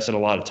have invested a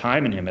lot of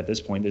time in him at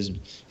this point. He's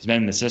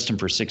been in the system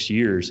for 6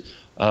 years.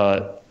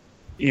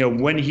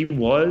 When he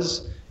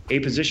was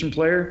a position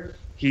player,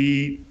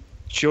 he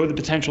showed the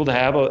potential to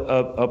have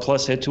a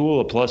plus hit tool,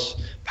 a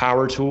plus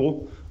power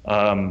tool.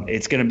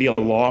 It's going to be a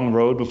long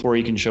road before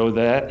he can show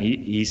that.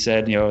 He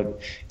said,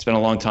 it's been a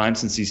long time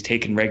since he's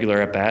taken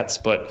regular at bats,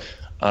 but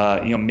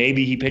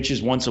maybe he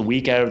pitches once a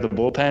week out of the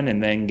bullpen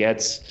and then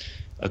gets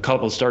a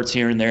couple starts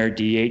here and there,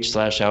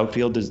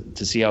 DH/outfield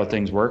to see how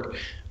things work.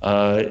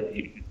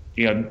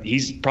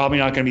 He's probably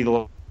not going to be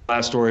the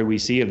last story we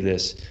see of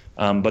this.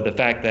 But the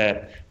fact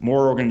that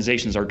more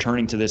organizations are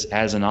turning to this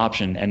as an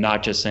option and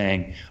not just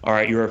saying, all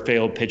right, you're a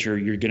failed pitcher,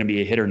 you're going to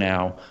be a hitter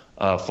now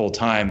full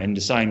time, and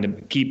deciding to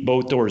keep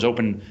both doors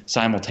open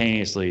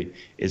simultaneously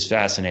is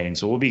fascinating.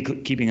 So we'll be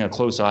keeping a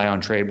close eye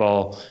on Trey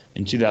Ball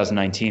in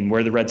 2019,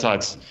 where the Red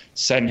Sox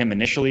send him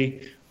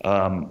initially,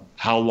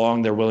 how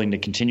long they're willing to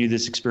continue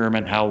this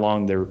experiment, how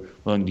long they're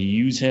willing to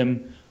use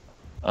him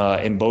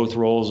in both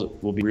roles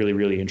will be really,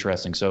 really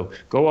interesting. So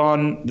go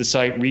on the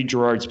site, read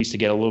Gerard's piece to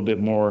get a little bit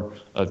more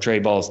of Trey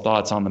Ball's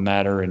thoughts on the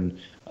matter and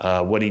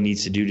what he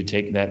needs to do to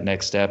take that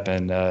next step.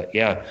 And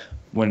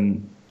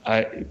when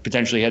I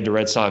potentially head to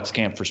Red Sox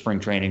camp for spring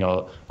training,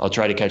 I'll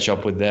try to catch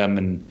up with them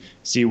and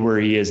see where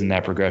he is in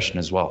that progression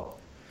as well.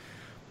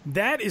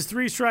 That is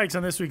 3 strikes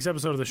on this week's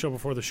episode of the Show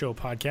Before the Show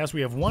podcast.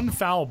 We have one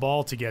foul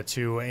ball to get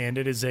to, and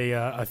it is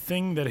a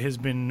thing that has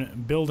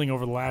been building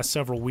over the last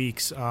several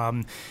weeks.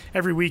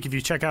 Every week, if you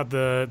check out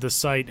the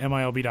site,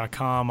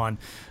 MILB.com, on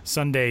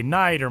Sunday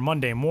night or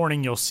Monday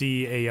morning, you'll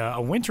see a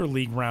Winter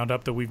League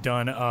roundup that we've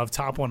done of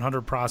top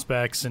 100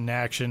 prospects in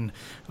action,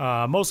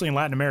 mostly in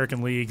Latin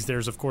American leagues.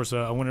 There's, of course,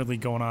 a Winter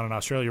League going on in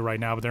Australia right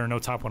now, but there are no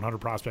top 100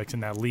 prospects in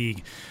that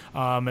league.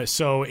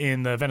 So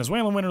in the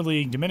Venezuelan Winter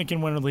League,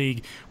 Dominican Winter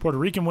League, Puerto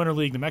Rican Winter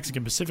League, the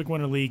Mexican Pacific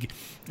Winter League,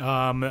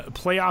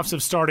 playoffs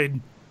have started,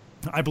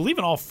 I believe,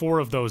 in all 4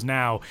 of those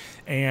now,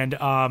 and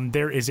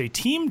there is a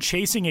team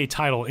chasing a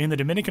title in the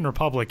Dominican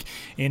Republic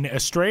in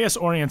Estrellas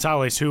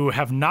Orientales who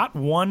have not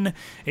won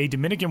a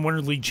Dominican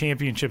Winter League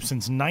championship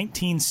since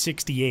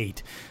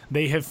 1968.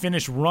 They have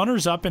finished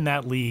runners-up in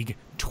that league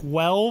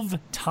 12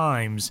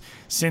 times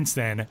since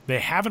then. They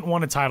haven't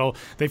won a title.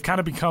 They've kind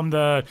of become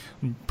the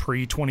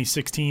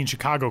pre-2016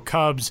 Chicago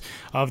Cubs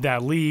of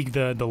that league,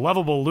 the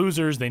lovable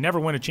losers. They never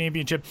win a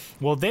championship.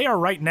 Well, they are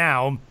right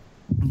now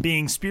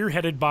being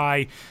spearheaded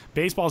by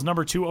baseball's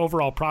number 2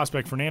 overall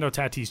prospect, Fernando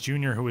Tatis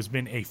Jr., who has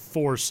been a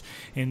force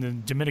in the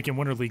Dominican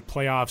Winter League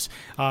playoffs.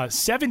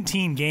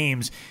 17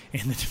 games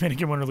in the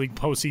Dominican Winter League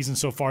postseason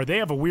so far. They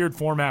have a weird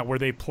format where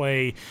they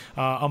play,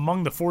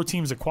 among the 4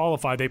 teams that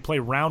qualify, they play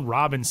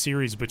round-robin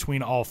series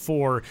between all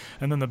 4,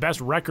 and then the best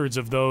records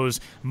of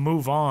those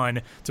move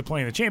on to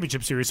play in the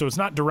championship series. So it's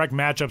not direct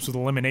matchups with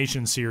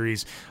elimination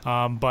series,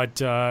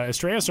 but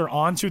Estrellas are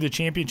on to the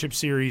championship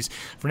series.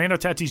 Fernando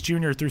Tatis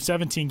Jr. through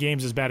 17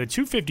 games has batted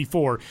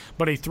 .254,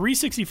 but a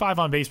 .365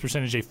 on base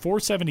percentage, a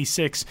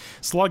 .476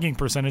 slugging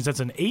percentage.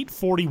 That's an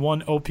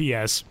 .841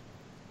 OPS.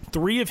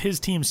 3 of his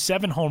team's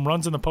 7 home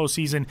runs in the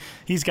postseason.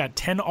 He's got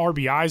 10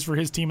 RBIs for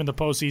his team in the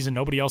postseason.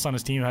 Nobody else on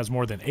his team has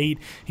more than 8.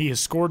 He has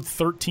scored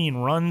 13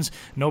 runs.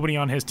 Nobody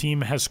on his team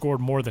has scored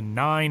more than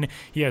 9.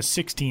 He has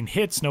 16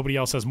 hits. Nobody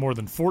else has more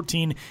than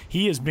 14.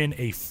 He has been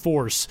a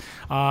force.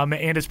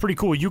 And it's pretty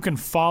cool. You can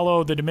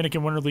follow the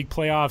Dominican Winter League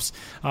playoffs,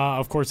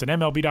 of course, at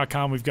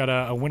MLB.com. We've got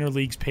a Winter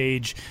Leagues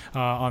page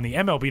on the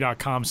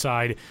MLB.com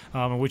side,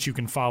 in which you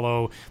can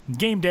follow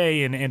game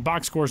day and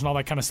box scores and all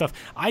that kind of stuff.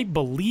 I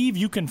believe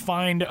you can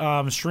find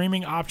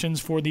streaming options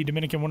for the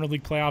Dominican Winter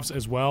League playoffs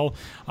as well,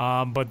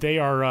 but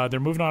they're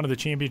moving on to the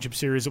championship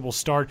series. It will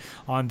start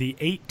on the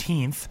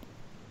 18th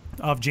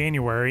of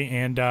January,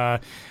 and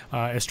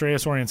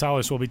Estrellas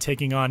Orientales will be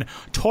taking on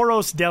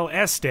Toros del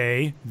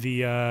Este,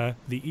 the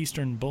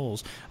Eastern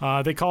Bulls.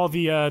 They call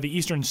the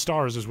Eastern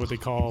Stars is what they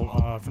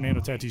call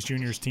Fernando Tatis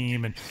Jr.'s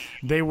team, and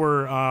they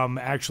were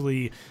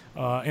actually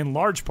in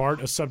large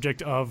part a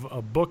subject of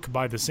a book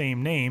by the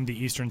same name,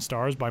 The Eastern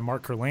Stars, by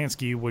Mark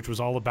Kurlansky, which was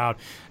all about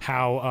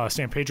how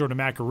San Pedro de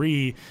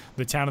Macorís,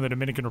 the town of the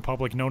Dominican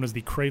Republic known as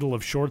the cradle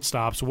of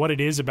shortstops, what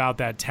it is about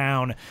that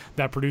town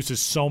that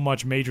produces so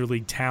much major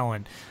league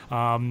talent.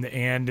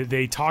 And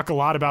they talk a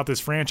lot about this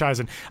franchise.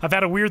 And I've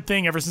had a weird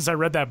thing ever since I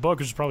read that book,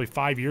 which was probably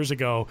 5 years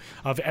ago,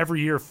 of every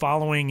year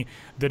following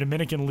the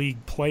Dominican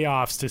League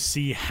playoffs to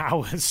see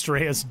how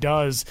Estrellas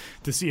does,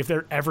 to see if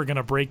they're ever going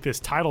to break this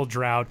title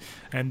drought.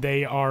 And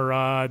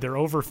they're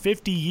over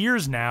 50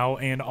 years now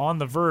and on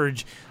the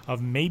verge of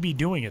maybe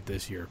doing it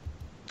this year.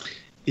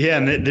 Yeah,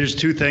 and there's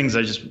 2 things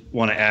I just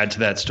want to add to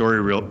that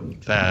story real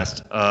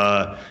fast.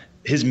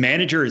 His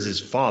manager is his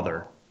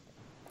father,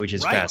 which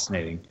is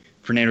fascinating.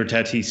 Fernando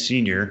Tatis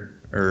Sr.,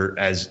 or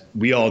as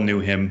we all knew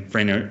him,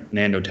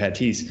 Fernando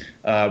Tatis,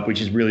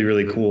 which is really,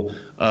 really cool.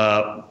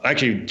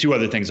 Actually, 2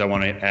 other things I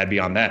want to add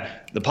beyond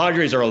that. The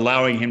Padres are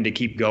allowing him to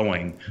keep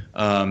going,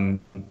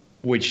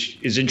 which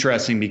is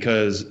interesting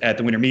because at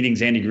the winter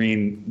meetings, Andy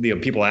Green,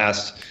 people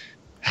asked,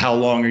 how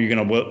long are you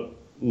going to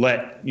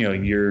let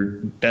your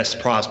best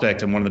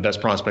prospect and one of the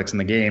best prospects in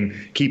the game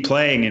keep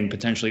playing and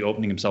potentially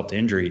opening himself to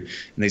injury? And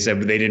they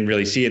said they didn't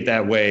really see it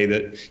that way,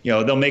 that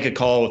they'll make a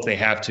call if they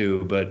have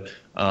to, but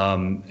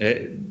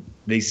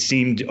they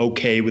seemed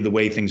okay with the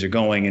way things are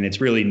going, and it's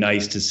really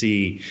nice to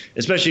see,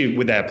 especially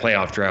with that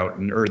playoff drought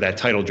or that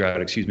title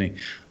drought, excuse me,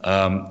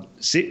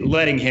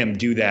 letting him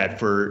do that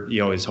for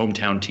his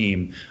hometown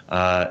team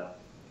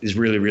is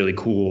really, really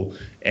cool.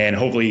 And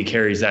hopefully he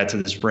carries that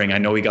to the spring. I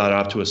know he got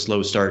off to a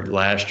slow start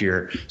last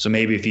year, so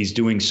maybe if he's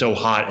doing so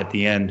hot at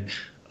the end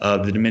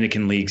of the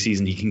Dominican League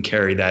season, he can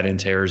carry that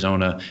into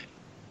Arizona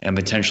and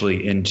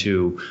potentially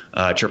into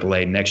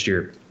AAA next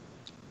year.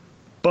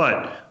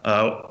 But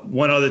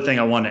one other thing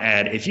I want to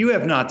add, if you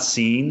have not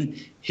seen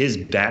his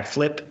bat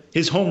flip,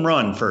 his home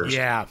run first,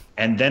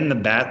 and then the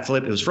bat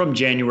flip, it was from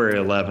January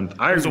 11th.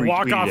 It was a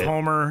walk-off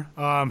homer.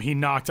 He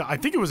knocked, I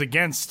think it was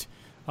against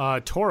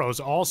Toros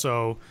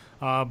also,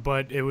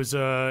 but it was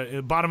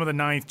bottom of the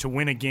ninth to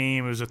win a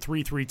game. It was a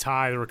 3-3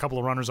 tie. There were a couple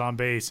of runners on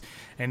base,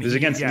 and he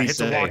hits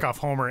a walk-off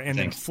homer and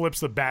then flips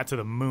the bat to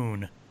the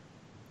moon.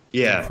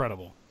 Yeah, it's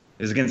incredible.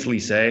 It was against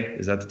Licey.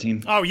 Is that the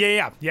team? Oh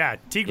yeah,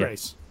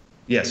 Tigres. Yeah.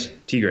 Yes,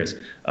 Tigres.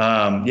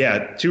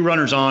 2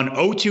 runners on,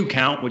 0-2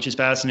 count, which is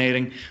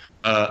fascinating.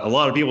 A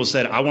lot of people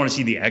said, I want to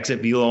see the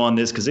exit velo on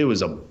this because it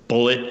was a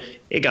bullet.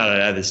 It got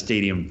out of the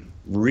stadium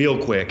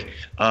real quick.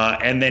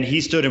 And then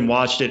he stood and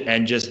watched it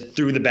and just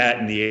threw the bat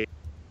in the air.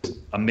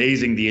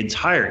 Amazing. The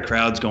entire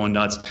crowd's going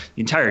nuts.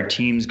 The entire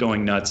team's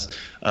going nuts.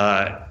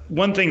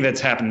 One thing that's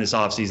happened this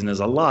offseason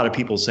is a lot of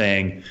people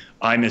saying,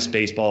 I miss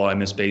baseball. I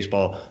miss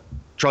baseball.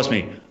 Trust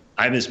me,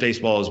 I miss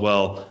baseball as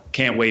well.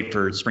 Can't wait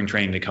for spring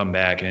training to come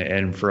back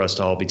and for us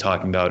to all be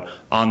talking about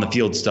on the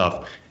field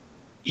stuff.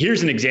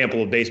 Here's an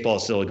example of baseball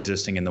still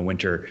existing in the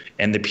winter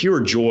and the pure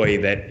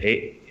joy that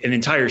an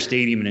entire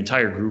stadium, an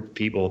entire group of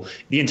people,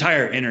 the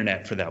entire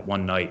internet for that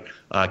one night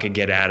could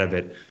get out of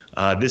it.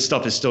 This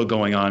stuff is still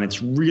going on.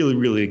 It's really,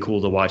 really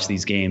cool to watch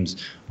these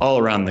games all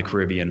around the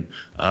Caribbean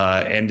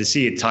and to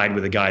see it tied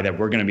with a guy that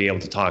we're going to be able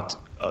to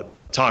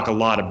talk a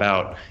lot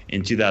about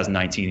in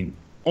 2019.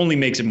 Only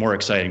makes it more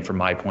exciting from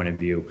my point of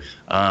view.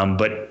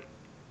 But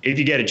if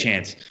you get a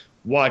chance,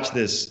 watch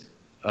this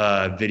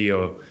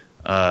video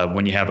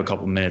when you have a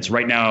couple minutes.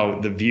 Right now,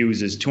 the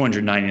views is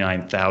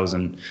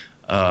 299,000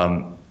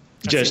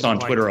 just on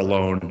Twitter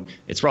alone.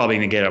 It's probably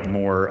going to get up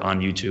more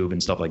on YouTube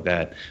and stuff like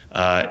that.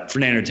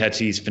 Fernando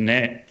Tatis,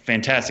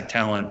 fantastic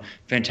talent,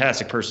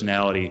 fantastic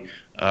personality.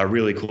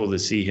 Really cool to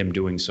see him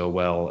doing so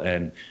well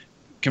and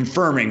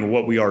confirming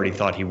what we already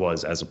thought he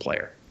was as a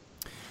player.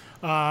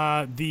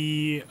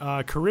 The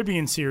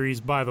Caribbean Series,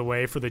 by the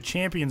way, for the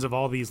champions of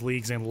all these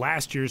leagues and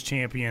last year's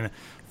champion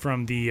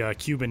from the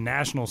Cuban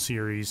National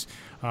Series,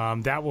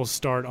 that will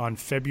start on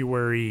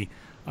February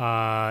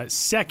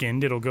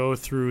 2nd. It'll go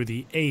through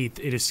the 8th.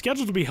 It is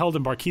scheduled to be held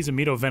in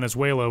Barquisimeto,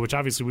 Venezuela, which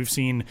obviously we've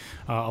seen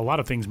a lot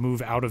of things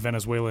move out of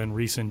Venezuela in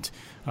recent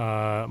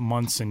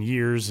months and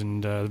years,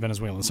 and the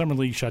Venezuelan Summer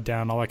League shut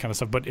down, all that kind of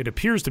stuff. But it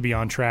appears to be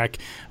on track,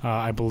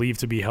 I believe,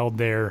 to be held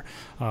there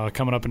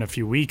coming up in a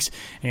few weeks.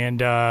 And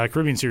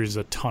Caribbean Series is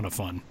a ton of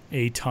fun.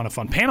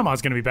 Panama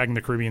is going to be back in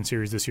the Caribbean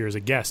Series this year as a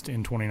guest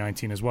in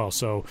 2019 as well.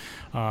 So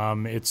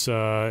it's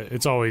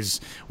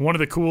always one of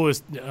the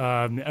coolest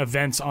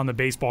events on the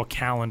baseball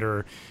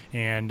calendar,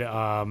 and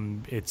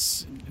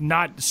it's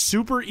not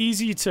super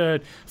easy to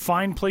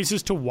find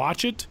places to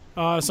watch it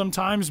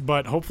sometimes,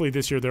 but hopefully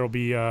this year there will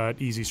be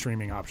easy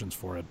streaming options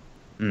for it.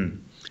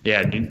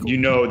 Yeah, you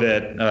know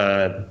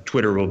that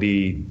Twitter will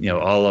be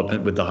all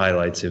up with the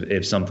highlights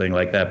if something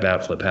like that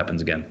bat flip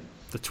happens again.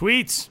 The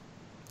tweets.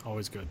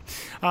 Always good.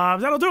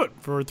 That'll do it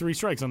for 3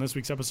 Strikes on this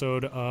week's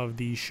episode of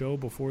the Show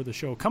Before the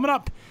Show. Coming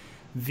up,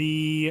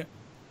 the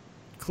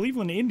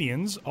Cleveland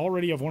Indians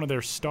already have one of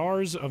their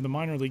stars of the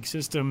minor league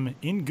system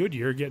in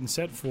Goodyear getting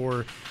set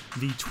for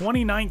the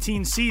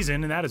 2019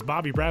 season, and that is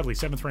Bobby Bradley,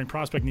 7th-ranked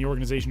prospect in the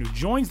organization, who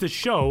joins the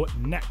show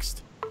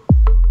next.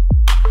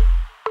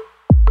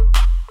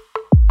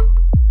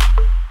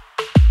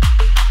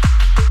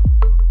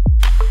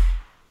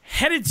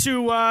 Headed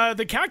to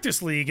the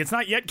Cactus League. It's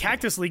not yet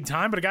Cactus League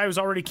time, but a guy who's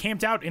already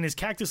camped out in his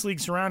Cactus League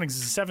surroundings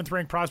is a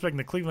 7th-ranked prospect in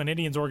the Cleveland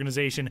Indians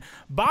organization.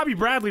 Bobby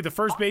Bradley, the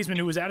first baseman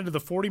who was added to the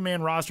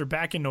 40-man roster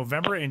back in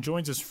November and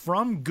joins us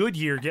from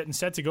Goodyear, getting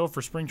set to go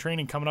for spring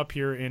training coming up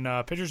here in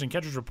Pitchers and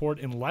Catchers Report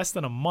in less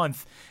than a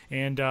month,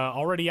 and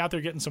already out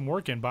there getting some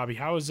work in. Bobby,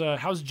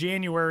 how's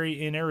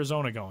January in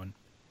Arizona going?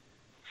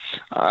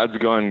 It's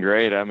going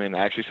great. I mean,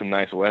 actually some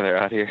nice weather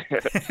out here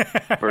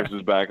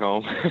versus back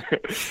home.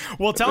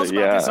 Well, tell us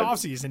about this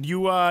offseason.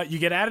 You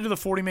get added to the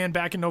 40-man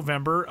back in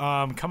November.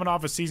 Coming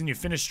off a season, you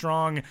finish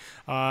strong,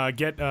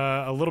 get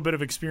a little bit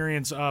of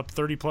experience up,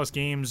 30-plus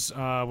games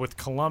with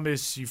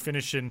Columbus. You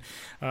finish and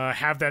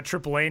have that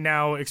AAA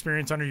now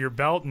experience under your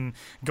belt. And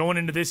going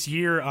into this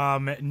year,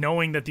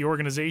 knowing that the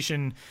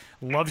organization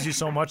loves you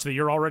so much that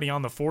you're already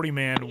on the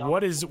 40-man,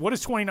 what is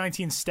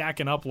 2019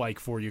 stacking up like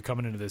for you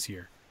coming into this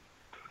year?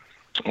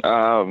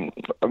 I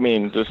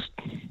mean, just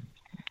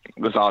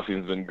this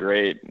offseason's been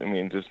great. I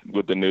mean, just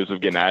with the news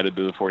of getting added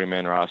to the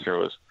 40-man roster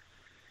was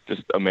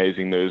just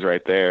amazing news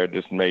right there. It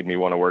just made me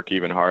want to work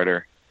even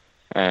harder.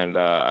 And,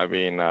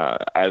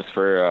 as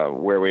for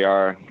where we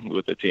are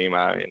with the team,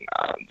 I mean,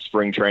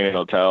 spring training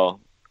will tell.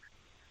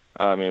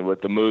 I mean,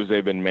 with the moves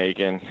they've been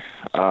making,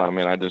 I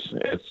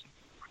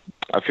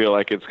feel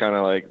like it's kind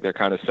of like they're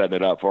kind of setting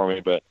it up for me,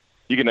 but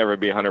you can never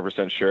be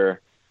 100% sure.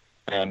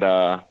 And,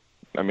 I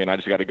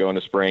just got to go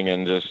into spring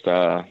and just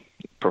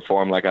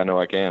perform like I know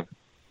I can.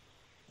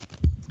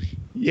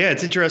 Yeah,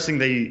 it's interesting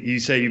that you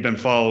say you've been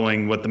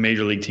following what the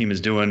Major League team is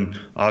doing.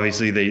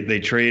 Obviously, they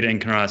trade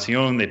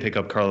Encarnacion, they pick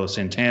up Carlos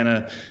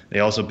Santana, they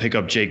also pick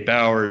up Jake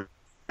Bauer.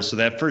 So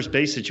that first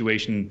base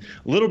situation,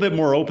 a little bit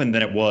more open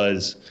than it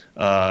was,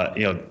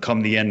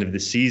 come the end of the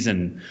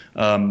season.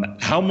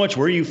 How much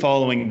were you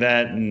following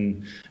that,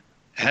 and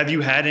have you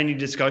had any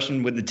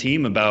discussion with the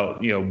team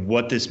about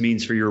what this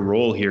means for your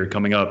role here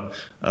coming up?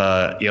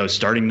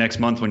 Starting next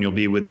month when you'll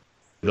be with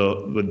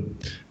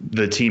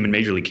the team in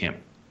Major League camp.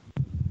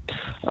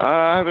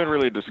 I haven't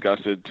really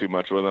discussed it too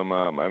much with them.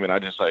 I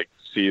just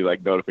see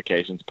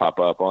notifications pop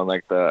up on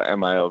the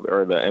MIL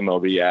or the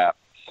MLB app.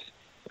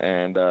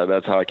 And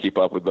that's how I keep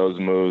up with those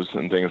moves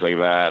and things like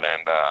that.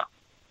 And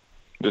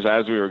just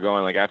as we were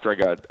going, after I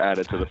got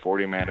added to the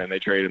 40-man and they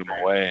traded him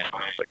away, and I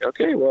was like,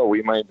 okay, well,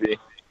 we might be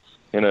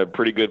in a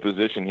pretty good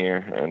position here.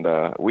 And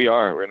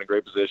we're in a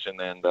great position.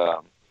 And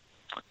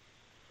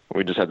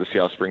we just have to see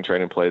how spring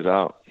training plays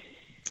out.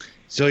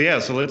 So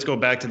let's go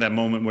back to that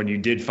moment when you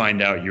did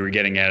find out you were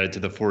getting added to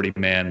the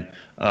 40-man.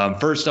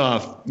 First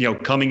off,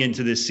 coming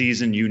into this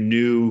season, you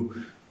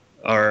knew,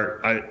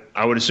 or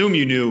I would assume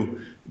you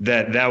knew,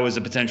 that was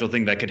a potential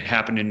thing that could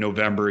happen in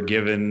November,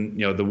 given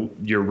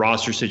your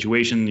roster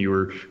situation. You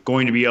were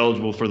going to be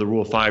eligible for the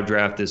Rule 5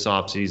 draft this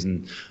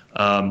offseason.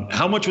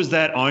 How much was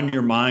that on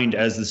your mind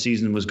as the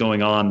season was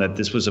going on, that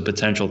this was a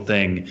potential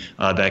thing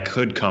that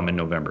could come in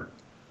November?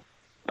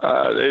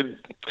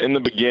 In the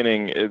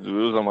beginning, it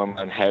was on my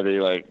mind heavy.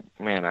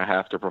 Man, I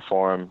have to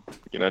perform,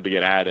 to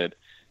get added,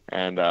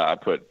 and I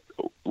put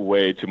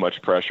way too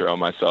much pressure on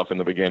myself in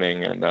the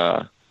beginning,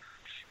 and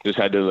just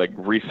had to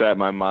reset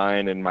my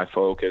mind and my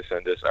focus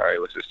and just, all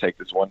right, let's just take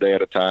this one day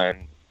at a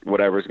time.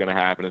 Whatever's going to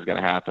happen is going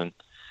to happen.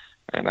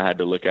 And I had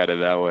to look at it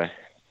that way.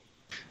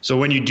 So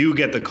when you do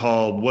get the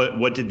call,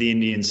 what did the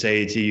Indians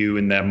say to you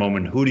in that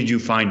moment? Who did you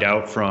find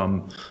out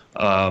from?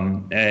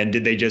 And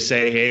did they just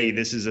say, hey,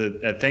 this is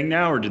a thing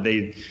now? Or did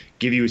they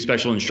give you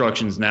special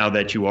instructions now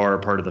that you are a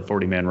part of the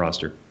 40-man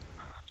roster?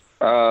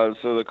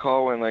 So the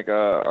call when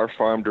our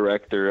farm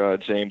director,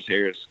 James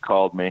Harris,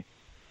 called me.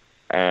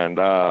 And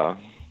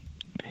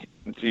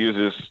he was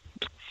just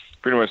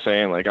pretty much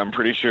saying, I'm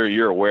pretty sure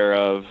you're aware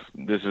of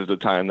this is the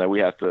time that we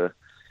have to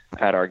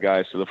add our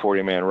guys to the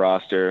 40-man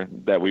roster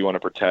that we want to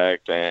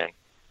protect, and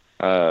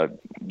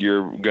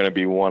you're going to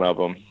be one of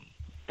them.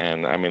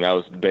 And, that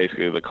was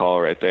basically the call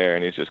right there,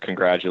 and he's just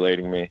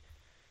congratulating me.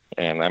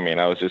 And,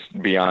 I was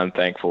just beyond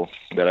thankful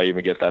that I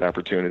even get that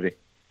opportunity.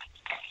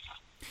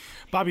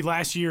 Bobby,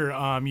 last year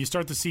you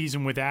start the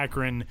season with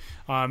Akron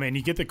and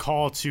you get the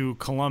call to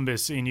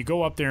Columbus, and you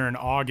go up there in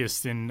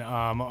August, and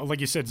like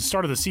you said, the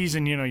start of the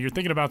season, you're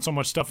thinking about so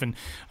much stuff, and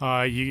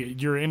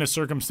you're in a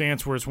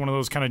circumstance where it's one of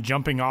those kind of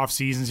jumping off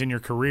seasons in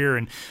your career,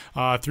 and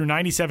through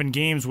 97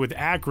 games with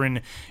Akron,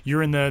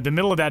 you're in the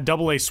middle of that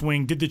AA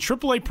swing. Did the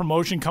AAA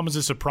promotion come as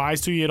a surprise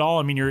to you at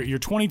all? You're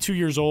 22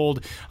 years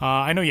old.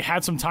 I know you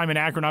had some time in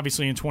Akron,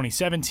 obviously, in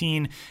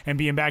 2017, and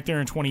being back there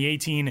in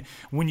 2018.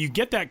 When you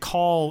get that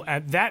call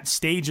at that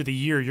stage of the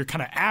year, you're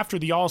kind of after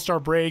the All-Star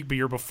break, but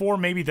you're before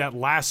maybe that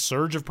last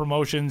surge of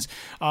promotions.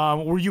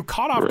 Were you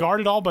caught off guard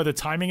at all by the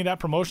timing of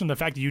that promotion, the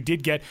fact that you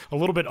did get a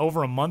little bit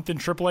over a month in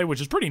AAA, which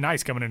is pretty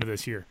nice coming into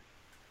this year?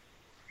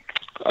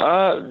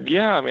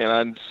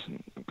 Yeah,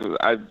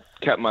 I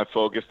kept my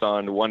focus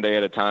on one day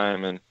at a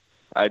time, and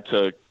I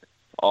took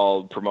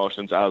all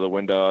promotions out of the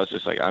window. I was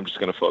just I'm just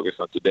going to focus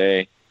on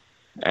today,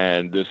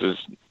 and this is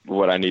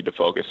what I need to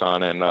focus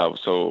on. And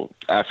so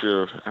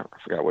after, I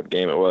forgot what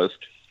game it was,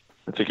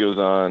 I think it was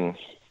on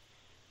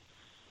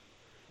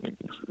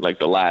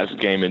the last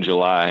game in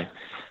July,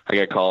 I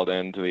got called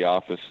into the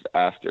office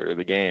after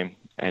the game,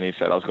 and he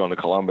said I was going to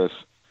Columbus,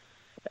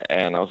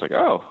 and I was like,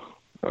 oh,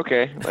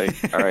 okay,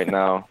 all right,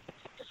 now,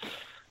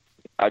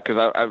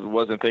 because I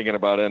wasn't thinking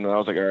about it, and I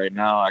was like, all right,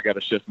 now I got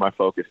to shift my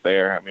focus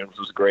there. It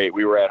was great.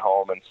 We were at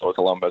home in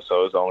Columbus,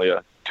 so it was only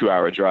a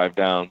 2-hour drive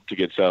down to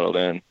get settled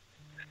in,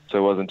 so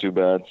it wasn't too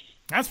bad.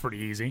 That's pretty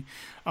easy.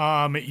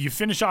 You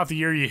finish off the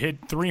year, you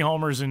hit 3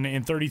 homers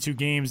in 32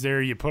 games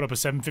there. You put up a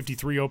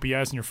 753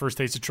 OPS in your first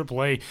taste of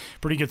AAA.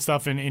 Pretty good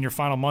stuff in your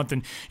final month.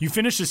 And you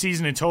finished the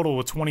season in total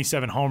with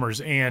 27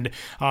 homers. And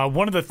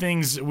one of the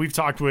things we've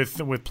talked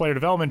with player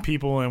development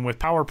people and with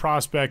power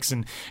prospects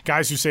and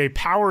guys who say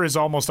power is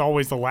almost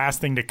always the last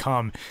thing to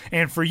come.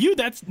 And for you,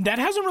 that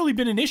hasn't really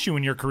been an issue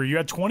in your career. You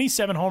had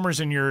 27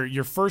 homers in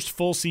your first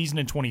full season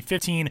in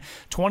 2015,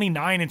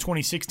 29 in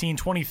 2016,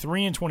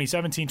 23 in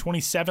 2017,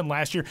 27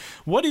 last year.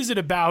 What is it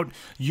about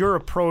your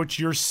approach,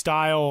 your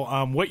style,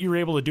 what you're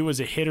able to do as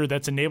a hitter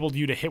that's enabled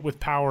you to hit with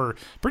power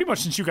pretty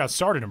much since you got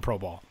started in pro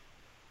ball?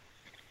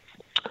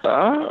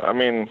 I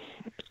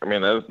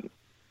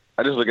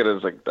just look at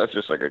it as that's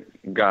just a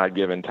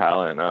God-given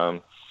talent.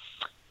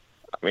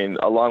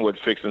 Along with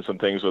fixing some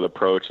things with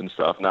approach and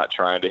stuff, not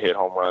trying to hit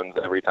home runs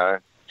every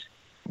time.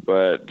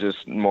 but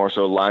just more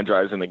so line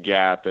drives in the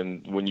gap.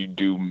 And when you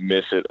do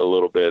miss it a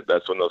little bit,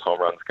 that's when those home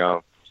runs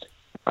come.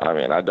 I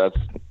mean, that's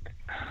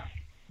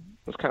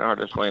kind of hard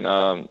to explain.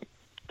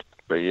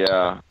 But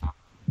yeah,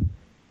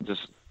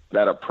 just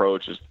that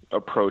approach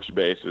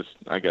basis,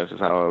 I guess is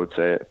how I would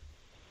say it.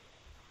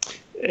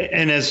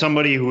 And as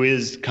somebody who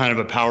is kind of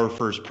a power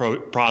first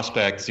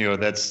prospect,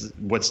 that's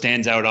what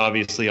stands out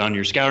obviously on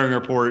your scouting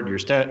report, your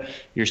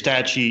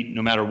stat sheet.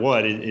 No matter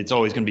what, it's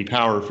always going to be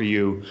power for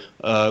you.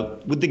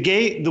 With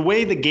the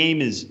way the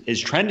game is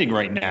trending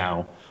right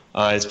now,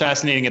 is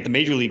fascinating at the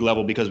major league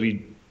level because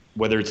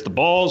whether it's the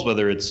balls,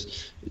 whether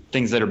it's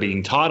things that are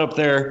being taught up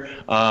there,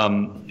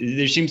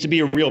 there seems to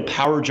be a real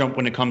power jump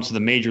when it comes to the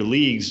major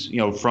leagues.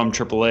 From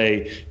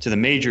AAA to the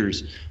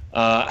majors.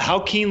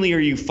 How keenly are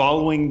you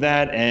following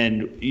that,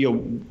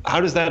 and how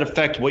does that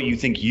affect what you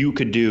think you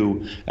could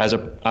do as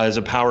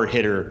a power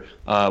hitter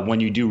when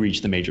you do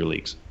reach the major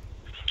leagues?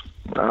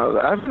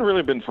 I haven't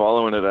really been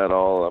following it at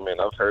all. I mean,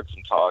 I've heard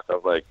some talk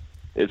of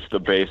it's the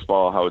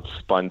baseball, how it's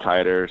spun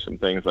tighter, some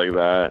things like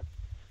that,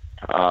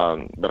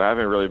 but I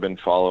haven't really been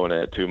following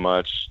it too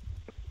much,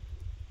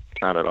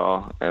 not at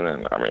all. And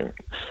then, I mean,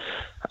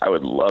 I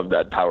would love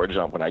that power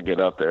jump when I get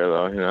up there,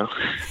 though.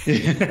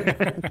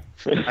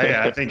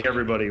 I think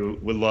everybody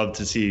would love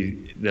to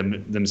see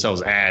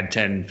themselves add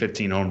 10,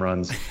 15 home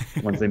runs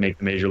once they make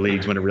the major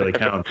leagues when it really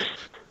counts.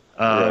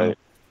 Right.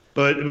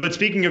 But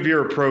speaking of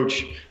your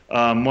approach,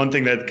 one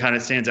thing that kind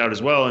of stands out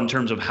as well in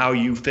terms of how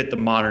you fit the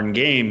modern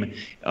game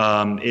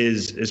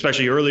is,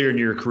 especially earlier in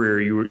your career,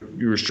 you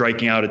were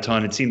striking out a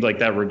ton. It seemed like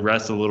that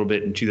regressed a little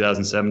bit in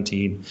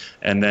 2017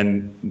 and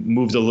then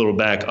moved a little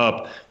back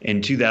up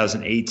in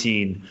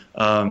 2018.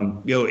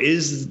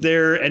 Is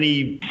there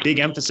any big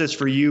emphasis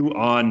for you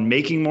on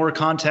making more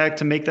contact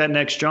to make that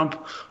next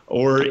jump?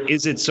 Or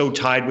is it so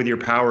tied with your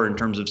power in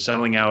terms of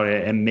selling out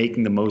and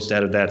making the most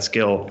out of that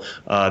skill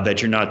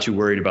that you're not too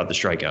worried about the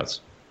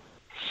strikeouts?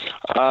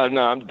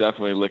 No, I'm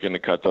definitely looking to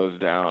cut those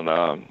down.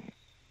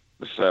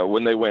 So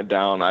when they went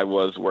down, I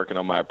was working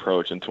on my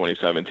approach in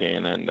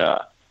 2017. And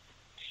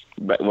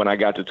but when I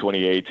got to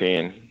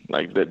 2018,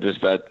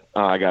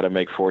 I got to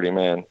make 40,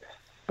 man.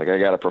 I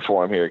got to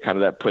perform here. Kind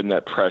of that putting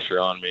that pressure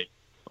on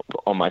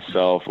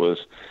myself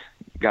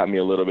got me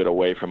a little bit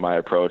away from my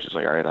approach. It's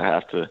all right, I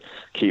have to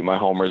keep my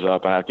homers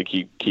up. I have to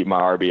keep my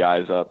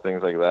RBIs up,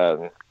 things like that.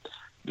 And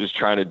just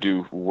trying to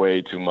do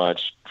way too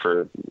much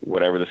for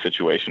whatever the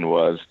situation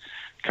was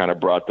kind of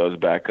brought those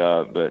back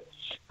up. But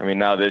I mean,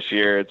 now this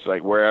year it's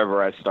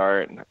wherever I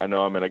start, I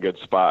know I'm in a good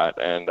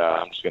spot, and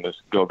I'm just going to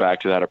go back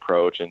to that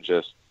approach and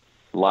just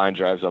line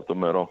drives up the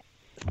middle.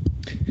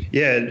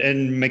 Yeah.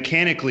 And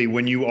mechanically,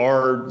 when you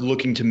are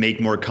looking to make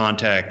more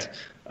contact,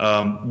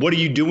 what are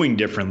you doing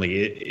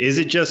differently? Is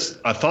it just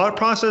a thought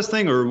process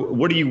thing, or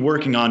what are you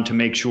working on to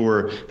make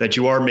sure that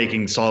you are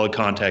making solid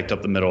contact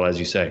up the middle, as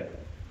you say?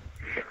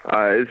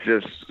 It's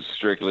just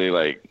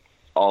strictly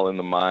all in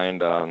the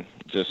mind,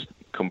 just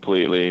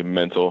completely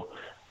mental.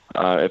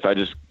 If I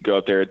just go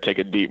out there, take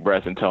a deep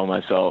breath and tell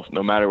myself,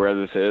 no matter where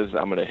this is,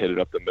 I'm going to hit it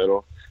up the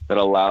middle,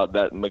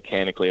 that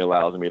mechanically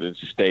allows me to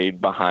stay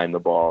behind the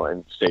ball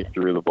and stay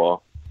through the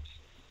ball.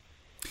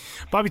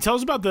 Bobby, tell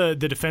us about the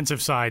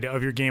defensive side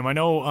of your game. I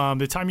know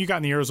the time you got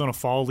in the Arizona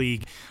Fall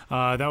League,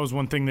 that was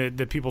one thing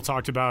that people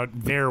talked about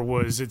there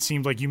was it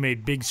seemed like you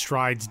made big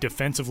strides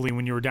defensively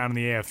when you were down in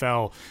the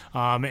AFL,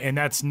 and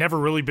that's never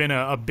really been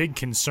a big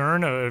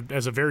concern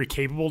as a very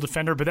capable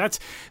defender, but that's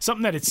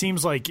something that it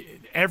seems like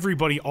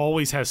everybody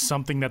always has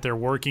something that they're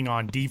working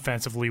on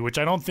defensively, which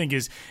I don't think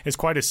is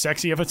quite as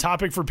sexy of a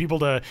topic for people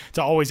to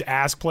always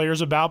ask players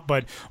about.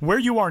 But where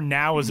you are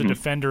now as a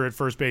defender at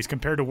first base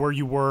compared to where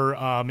you were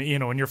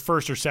in your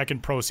first or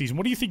second pro season,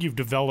 what do you think you've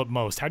developed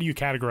most? How do you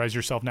categorize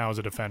yourself now as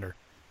a defender?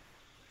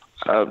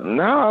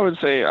 Now I would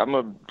say I'm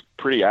a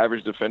pretty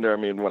average defender. I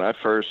mean, when I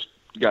first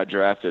got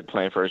drafted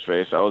playing first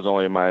base, I was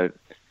only in my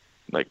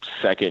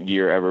second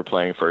year ever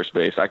playing first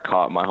base. I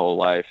caught my whole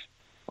life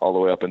all the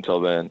way up until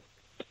then.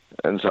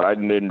 And so I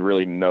didn't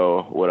really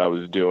know what I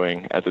was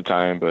doing at the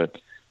time. But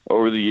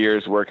over the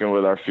years, working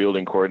with our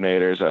fielding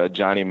coordinators,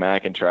 Johnny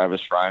Mack and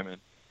Travis Fryman,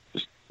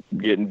 just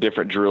getting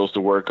different drills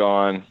to work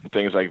on,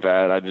 things like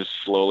that, I just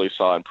slowly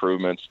saw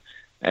improvements.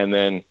 And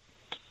then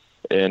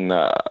in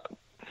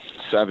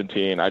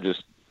 17,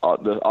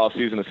 the off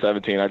season of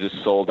 17, I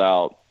just sold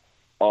out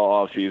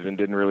all off season,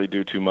 didn't really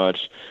do too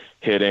much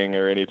hitting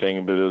or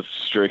anything, but it was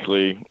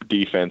strictly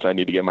defense. I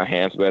need to get my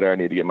hands better. I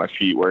need to get my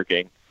feet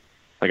working.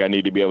 I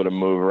need to be able to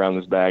move around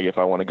this bag if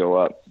I want to go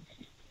up.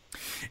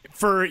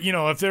 For,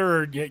 if there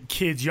are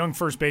kids, young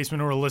first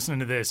basemen who are listening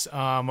to this,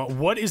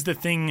 what is the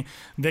thing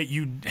that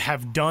you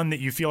have done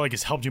that you feel like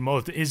has helped you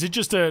most? Is it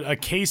just a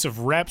case of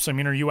reps? I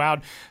mean, are you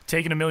out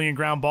taking a million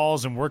ground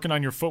balls and working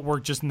on your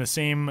footwork just in the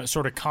same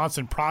sort of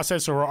constant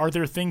process? Or are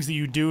there things that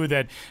you do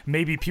that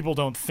maybe people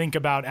don't think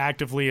about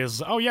actively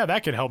as, oh, yeah,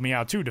 that could help me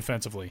out too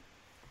defensively?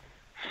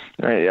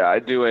 Yeah, I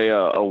do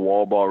a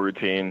wall ball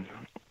routine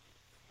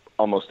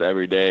almost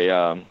every day.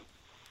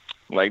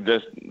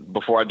 Just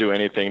before I do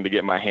anything, to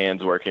get my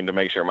hands working, to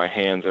make sure my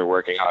hands are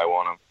working how I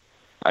want them.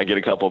 I get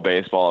a couple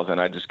baseballs and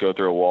I just go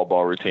through a wall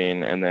ball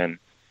routine. And then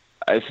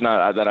it's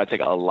not that I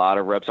take a lot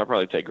of reps. I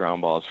probably take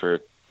ground balls for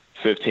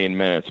 15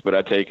 minutes, but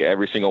I take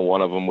every single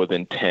one of them with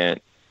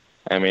intent.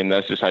 I mean,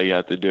 that's just how you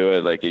have to do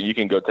it. Like, you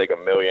can go take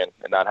 1,000,000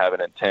 and not have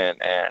an intent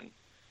and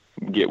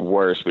get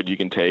worse, but you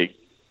can take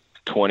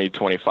 20,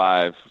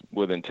 25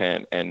 with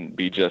intent and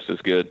be just as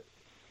good.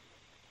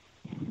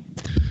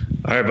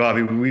 All right,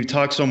 Bobby, we've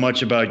talked so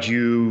much about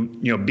you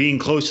being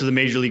close to the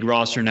major league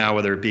roster now,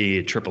 whether it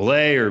be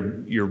AAA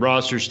or your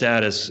roster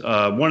status.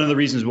 One of the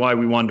reasons why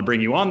we wanted to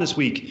bring you on this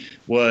week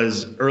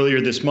was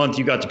earlier this month,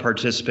 you got to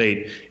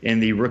participate in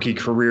the rookie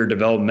career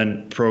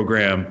development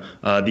program.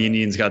 The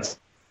Indians got to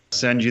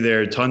send you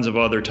there. Tons of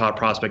other top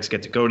prospects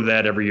get to go to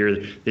that every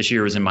year. This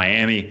year was in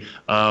Miami.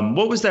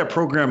 What was that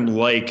program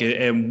like,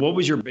 and what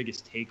was your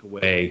biggest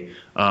takeaway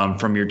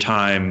from your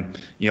time,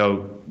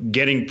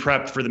 getting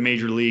prepped for the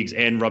major leagues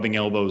and rubbing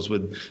elbows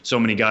with so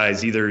many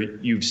guys either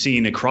you've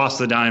seen across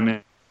the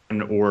diamond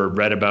or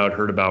read about,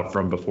 heard about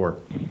from before?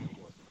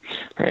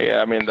 Hey,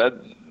 I mean, that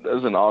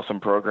is an awesome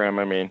program.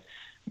 I mean,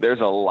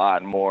 there's a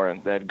lot more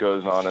that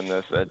goes on in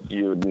this that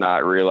you would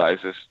not realize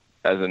this,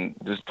 as in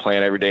just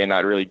playing every day and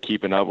not really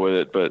keeping up with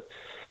it, but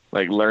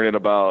like learning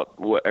about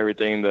what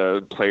everything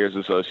the Players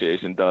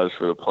Association does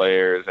for the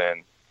players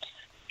and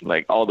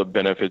like all the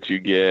benefits you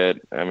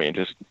get. I mean,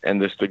 just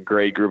the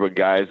great group of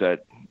guys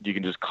that you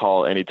can just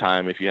call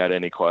anytime if you had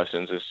any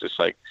questions. It's just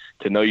like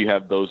to know you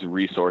have those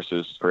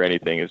resources for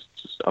anything is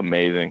just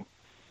amazing.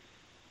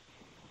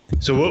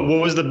 So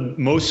what was the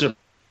most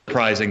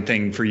surprising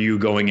thing for you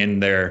going in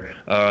there?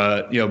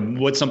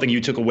 What's something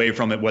you took away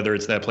from it, whether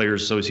it's that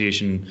Players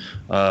Association,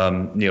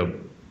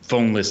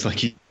 phone list,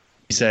 like you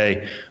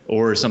say,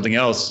 or something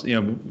else?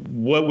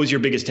 What was your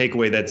biggest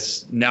takeaway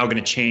that's now going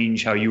to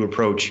change how you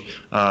approach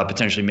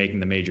potentially making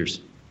the majors?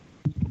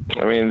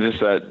 I mean, just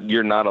that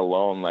you're not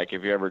alone. Like,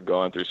 if you're ever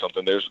going through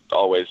something, there's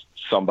always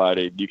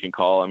somebody you can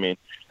call. I mean,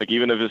 like,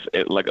 even if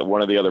it's like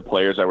one of the other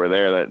players that were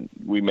there that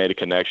we made a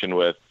connection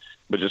with,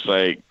 but just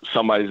like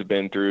somebody's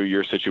been through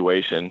your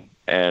situation,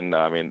 and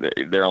I mean,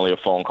 they're only a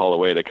phone call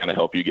away to kind of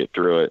help you get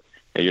through it,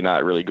 and you're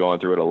not really going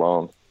through it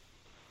alone.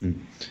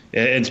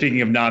 And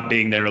speaking of not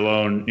being there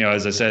alone,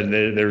 as I said,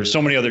 there are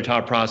so many other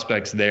top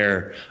prospects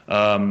there.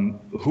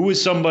 Who is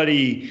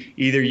somebody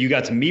either you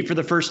got to meet for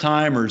the first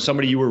time or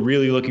somebody you were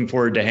really looking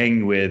forward to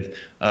hanging with,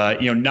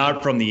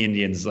 not from the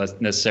Indians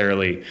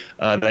necessarily,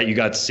 that you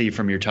got to see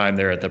from your time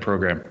there at the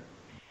program?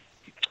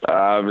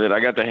 I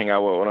got to hang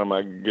out with one of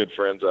my good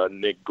friends,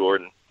 Nick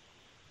Gordon.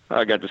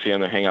 I got to see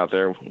him and hang out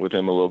there with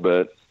him a little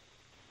bit,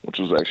 which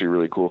was actually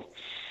really cool.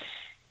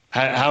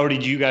 How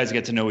did you guys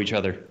get to know each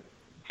other?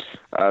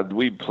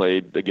 We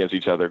played against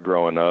each other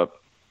growing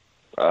up.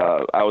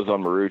 I was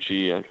on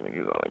Marucci. I think he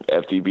was on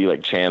like FTB,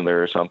 like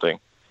Chandler or something.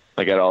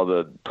 Like at all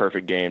the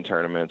perfect game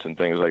tournaments and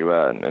things like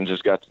that, and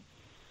just got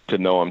to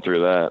know him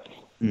through that.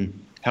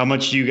 How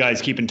much do you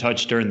guys keep in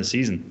touch during the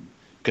season?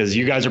 Because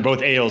you guys are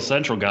both AL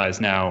Central guys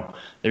now.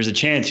 There's a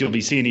chance you'll be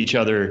seeing each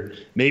other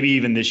maybe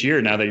even this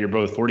year now that you're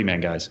both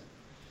 40-man guys.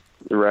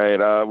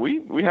 Right.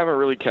 We haven't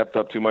really kept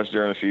up too much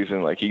during the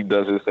season. Like, he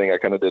does his thing. I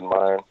kind of did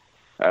mine.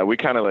 We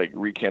kind of like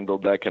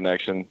rekindled that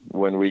connection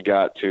when we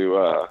got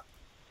to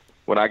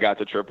when I got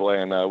to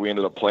AAA, and we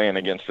ended up playing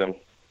against him.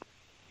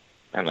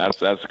 And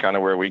that's kind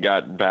of where we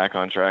got back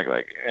on track.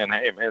 Like, and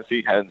hey, man,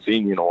 hadn't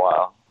seen you in a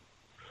while.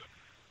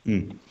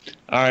 All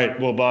right.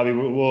 Well, Bobby,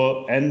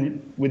 we'll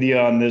end with you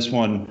on this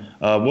one.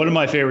 One of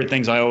my favorite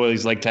things I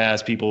always like to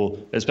ask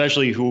people,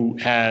 especially who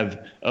have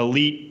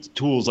elite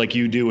tools like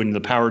you do in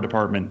the power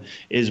department,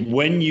 is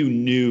when you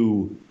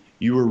knew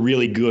you were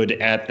really good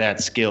at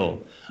that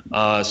skill.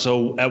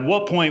 So at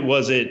what point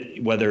was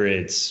it, whether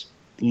it's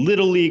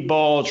little league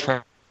ball,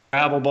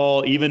 travel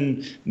ball,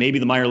 even maybe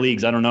the minor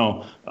leagues, I don't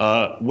know,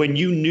 when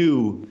you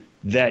knew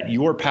that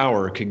your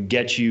power could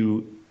get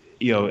you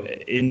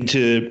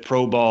into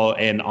pro ball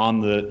and on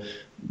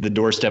the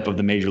doorstep of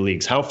the major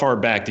leagues? How far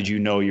back did you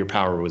know your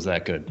power was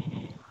that good?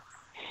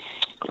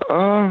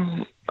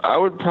 I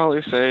would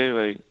probably say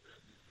like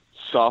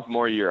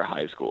sophomore year of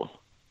high school.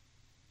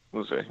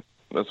 Let's say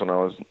that's when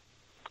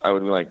I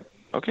would be like,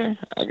 okay,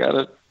 I got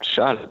a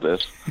shot at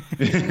this.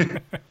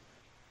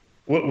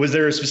 What, was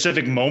there a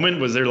specific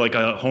moment? Was there like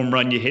a home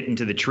run you hit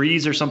into the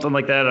trees or something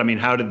like that? I mean,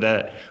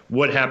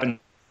 what happened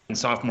in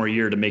sophomore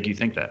year to make you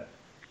think that?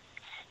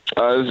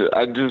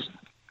 I just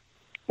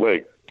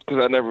like,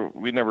 because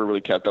we never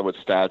really kept up with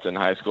stats in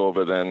high school,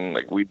 but then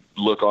like we'd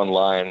look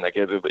online like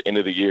at the end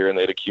of the year and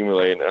they'd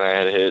accumulate, and I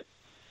had hit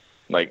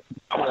like,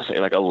 I want to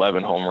say like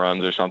 11 home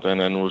runs or something,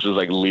 and was just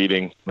like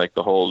leading like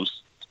the whole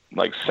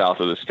like south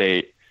of the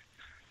state.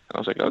 And I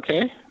was like,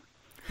 okay,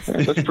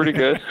 that's pretty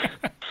good.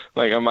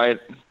 Like I might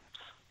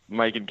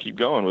can keep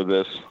going with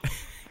this.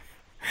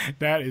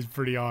 That is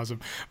pretty awesome.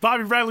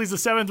 Bobby Bradley's the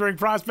 7th-ranked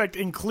prospect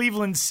in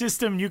Cleveland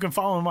system. You can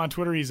follow him on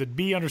Twitter. He's at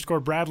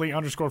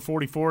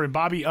B_Bradley_44. And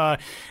Bobby,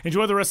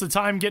 enjoy the rest of the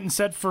time getting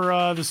set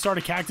for the start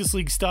of Cactus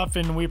League stuff,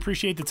 and we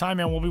appreciate the time,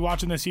 man. We'll be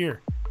watching this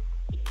year.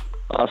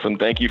 Awesome.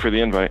 Thank you for the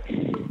invite.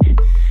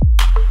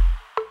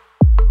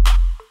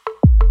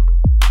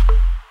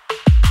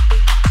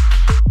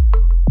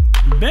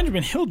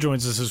 Benjamin Hill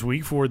joins us this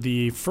week for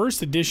the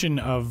first edition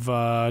of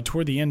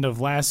toward the end of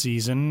last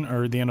season,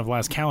 or the end of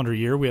last calendar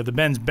year. We had the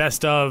Ben's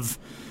Best Of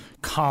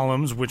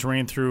columns, which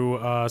ran through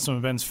some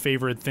of Ben's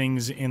favorite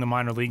things in the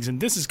minor leagues. And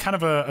this is kind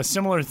of a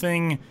similar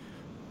thing,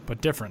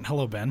 but different.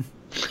 Hello, Ben.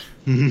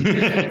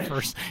 Your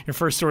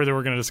first story that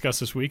we're going to discuss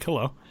this week.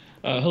 Hello.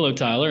 Hello,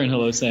 Tyler, and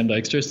hello, Sam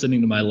Dykstra,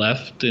 sitting to my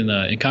left in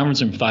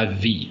conference room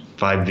 5V.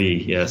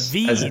 5V, yes.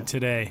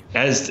 Today.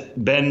 As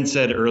Ben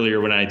said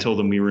earlier when I told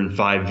him we were in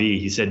 5V,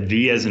 he said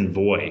V as in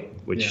voy,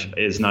 which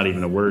is not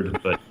even a word,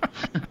 but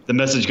the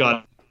message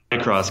got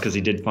across because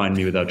he did find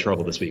me without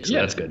trouble this week, so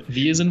that's good.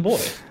 V as in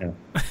voy. Yeah.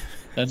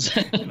 That's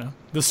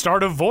the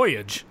start of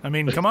Voyage. I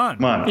mean, come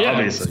on.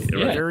 Obviously.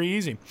 Yeah. Very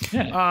easy.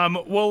 Yeah.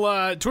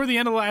 Toward the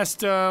end of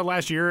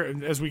last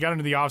year, as we got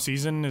into the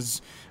offseason,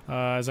 as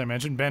I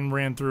mentioned, Ben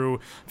ran through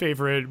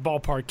favorite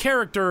ballpark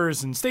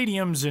characters and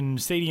stadiums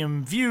and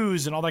stadium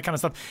views and all that kind of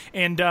stuff.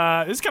 And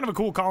this is kind of a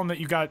cool column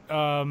that you got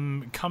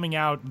coming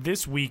out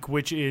this week,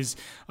 which is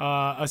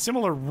a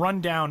similar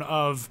rundown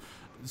of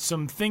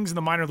some things in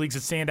the minor leagues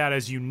that stand out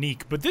as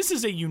unique, but this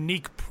is a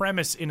unique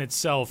premise in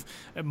itself.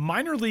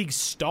 Minor league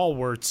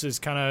stalwarts is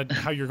kind of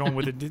how you're going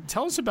with it.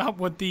 Tell us about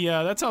what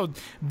that's how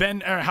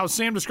how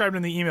Sam described it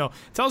in the email.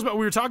 Tell us about what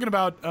we were talking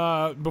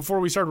about before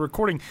we started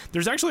recording.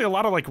 There's actually a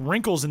lot of like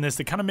wrinkles in this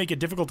that kind of make it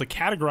difficult to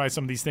categorize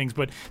some of these things,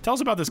 but tell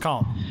us about this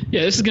column.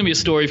 Yeah, this is going to be a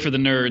story for the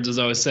nerds, as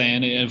I was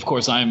saying, and of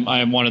course I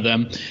am one of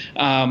them.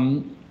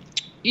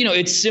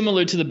 It's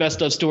similar to the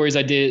best of stories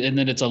I did, and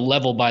then it's a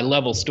level by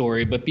level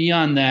story. But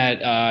beyond that,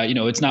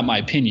 it's not my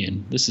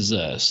opinion. This is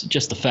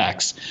just the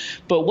facts.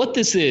 But what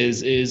this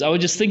is I was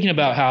just thinking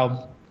about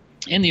how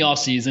in the off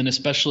season,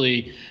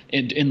 especially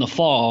in the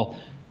fall,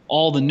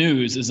 all the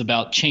news is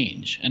about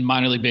change, and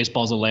minor league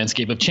baseball is a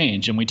landscape of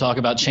change. And we talk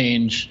about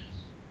change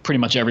pretty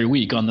much every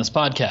week on this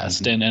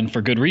podcast, and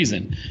for good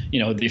reason.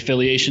 The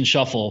affiliation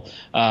shuffle,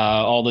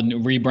 all the new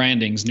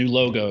rebrandings, new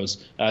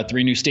logos,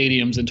 3 new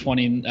stadiums in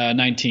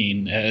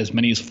 2019, as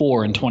many as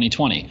 4 in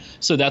 2020.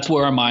 So that's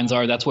where our minds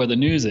are. That's where the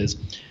news is.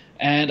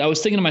 And I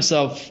was thinking to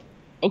myself,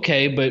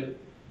 okay, but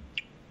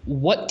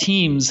what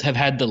teams have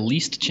had the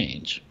least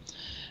change?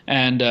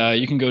 And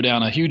you can go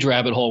down a huge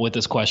rabbit hole with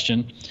this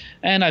question.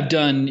 And I've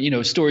done,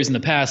 stories in the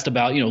past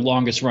about,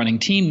 longest running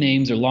team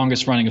names or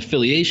longest running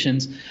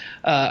affiliations.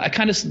 I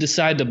kind of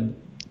decided to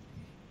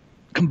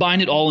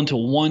combine it all into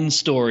one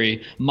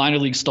story, minor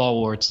league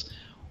stalwarts,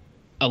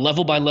 a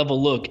level by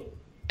level look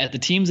at the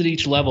teams at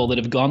each level that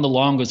have gone the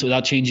longest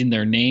without changing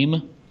their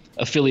name,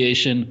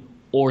 affiliation,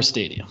 or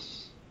stadium.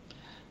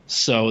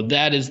 So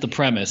that is the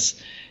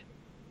premise.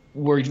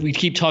 We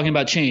keep talking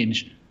about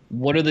change.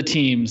 What are the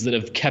teams that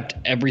have kept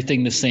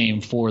everything the same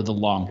for the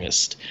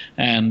longest?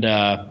 And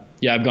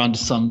I've gone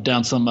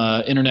down some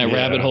internet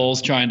rabbit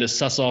holes trying to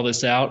suss all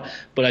this out.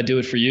 But I do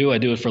it for you. I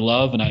do it for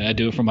love, and I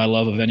do it for my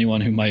love of anyone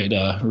who might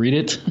read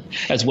it,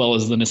 as well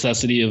as the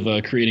necessity of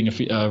writing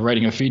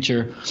a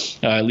feature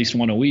at least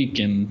one a week.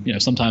 And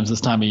sometimes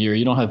this time of year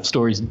you don't have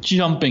stories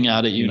jumping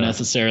out at you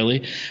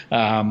necessarily,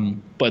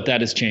 but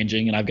that is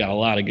changing, and I've got a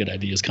lot of good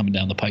ideas coming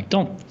down the pike.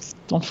 Don't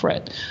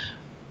fret.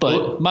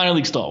 But minor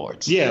league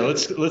stalwarts. Yeah,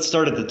 let's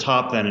start at the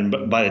top then,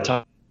 and by the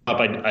top,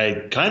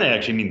 I kind of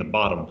actually mean the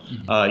bottom.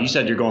 You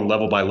said you're going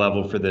level by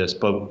level for this,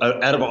 but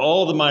out of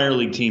all the minor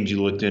league teams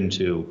you looked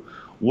into,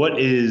 what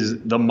is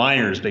the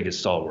minors' biggest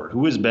stalwart?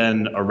 Who has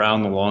been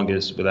around the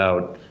longest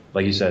without,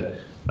 like you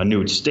said, a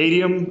new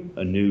stadium,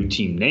 a new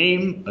team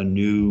name, a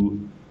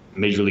new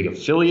major league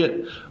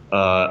affiliate?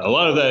 A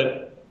lot of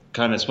that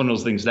kind of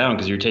swindles things down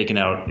because you're taking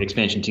out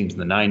expansion teams in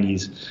the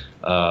 90s.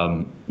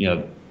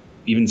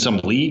 Even some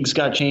leagues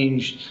got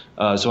changed.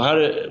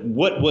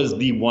 What was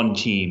the one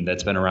team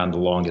that's been around the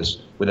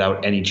longest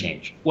without any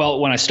change? Well,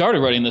 when I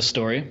started writing this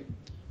story,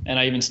 and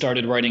I even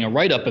started writing a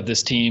write-up of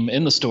this team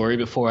in the story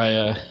before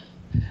I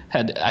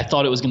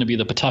thought it was going to be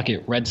the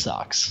Pawtucket Red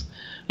Sox.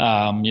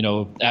 At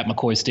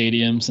McCoy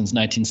Stadium since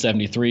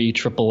 1973,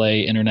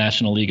 AAA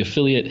International League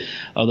affiliate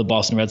of the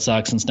Boston Red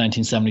Sox since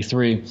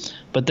 1973.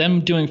 But then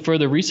doing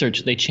further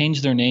research, they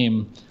changed their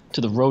name to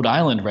the Rhode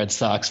Island Red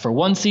Sox for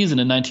one season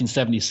in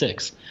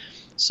 1976.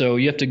 So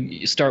you have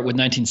to start with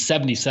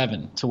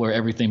 1977 to where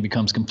everything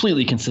becomes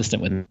completely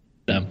consistent with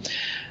them.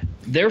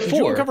 Therefore, did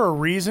you uncover a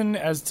reason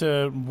as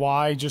to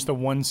why just a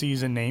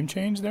one-season name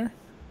change there?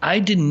 I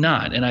did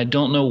not, and I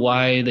don't know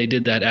why they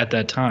did that at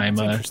that time.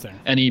 That's interesting.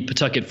 Any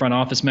Pawtucket front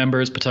office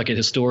members, Pawtucket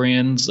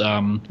historians,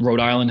 Rhode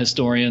Island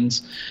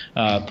historians,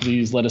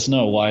 please let us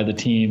know why the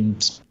team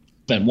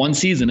spent one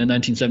season in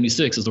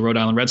 1976 as the Rhode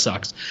Island Red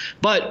Sox.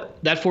 But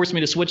that forced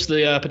me to switch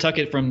the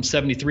Pawtucket from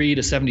 73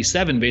 to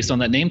 77 based on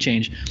that name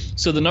change.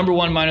 So the number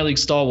one minor league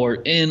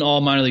stalwart in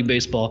all minor league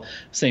baseball,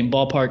 same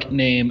ballpark,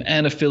 name,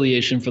 and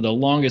affiliation for the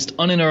longest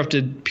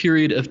uninterrupted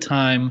period of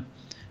time,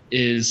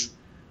 is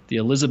the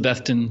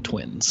Elizabethton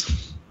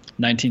Twins,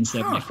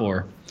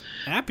 1974.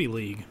 Appy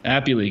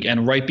League.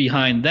 And right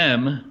behind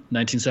them,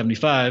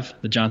 1975,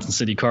 the Johnson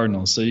City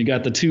Cardinals. So you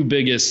got the two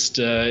biggest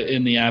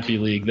in the Appy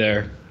League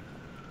there.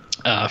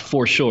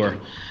 For sure.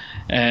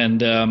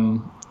 And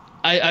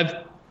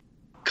I've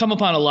come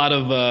upon a lot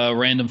of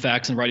random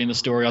facts in writing the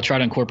story. I'll try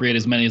to incorporate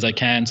as many as I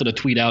can, sort of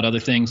tweet out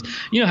other things.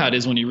 You know how it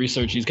is when you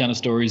research these kind of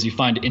stories. You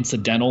find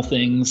incidental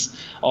things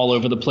all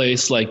over the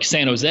place, like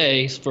San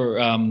Jose for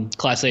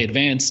Class A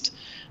Advanced.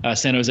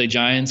 San Jose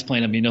Giants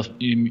playing at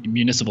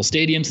Municipal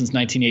Stadium since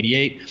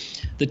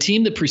 1988. The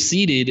team that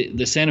preceded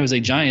the San Jose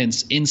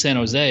Giants in San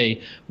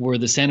Jose were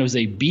the San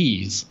Jose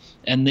Bees,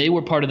 and they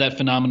were part of that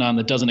phenomenon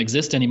that doesn't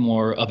exist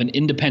anymore of an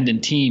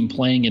independent team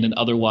playing in an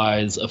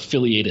otherwise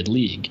affiliated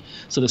league.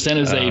 So the San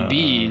Jose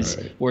Bees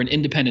were an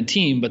independent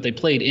team, but they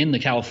played in the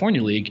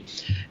California League.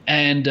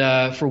 And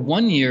for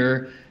 1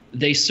 year,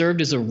 they served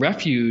as a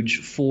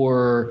refuge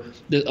for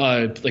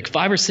like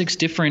 5 or 6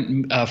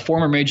 different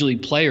former Major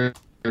League players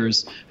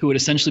who had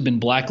essentially been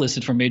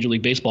blacklisted from Major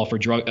League Baseball for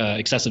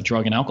excessive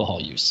drug and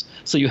alcohol use.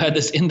 So you had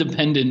this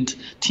independent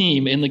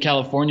team in the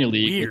California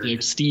League with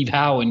like Steve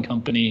Howe and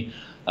company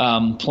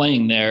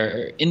playing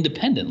there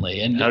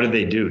independently. And how did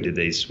they do? Did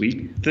they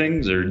sweep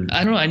things, or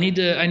I don't know.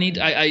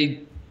 I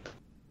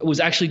was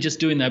actually just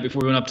doing that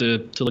before we went up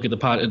to look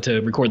at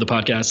to record the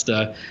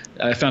podcast.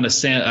 I found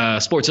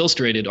a Sports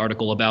Illustrated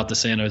article about the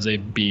San Jose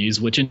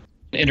Bees, which in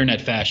internet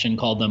fashion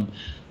called them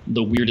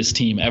the weirdest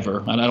team ever.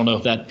 And I don't know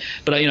if that,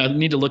 but I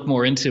need to look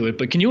more into it.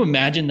 But can you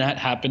imagine that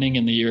happening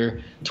in the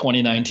year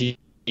 2019?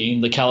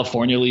 The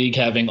California League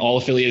having all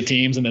affiliated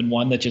teams and then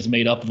one that just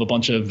made up of a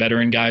bunch of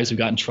veteran guys who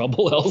got in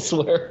trouble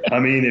elsewhere. I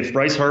mean, if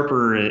Bryce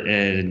Harper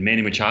and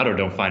Manny Machado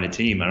don't find a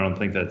team, I don't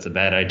think that's a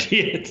bad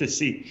idea to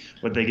see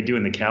what they could do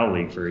in the Cal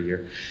League for a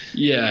year.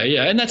 Yeah.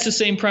 And that's the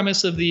same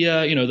premise of the,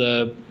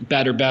 the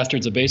Battered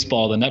Bastards of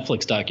Baseball, the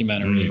Netflix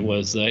documentary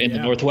was in the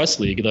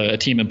Northwest League, a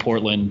team in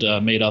Portland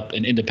made up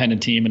an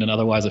independent team in an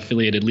otherwise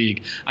affiliated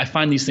league. I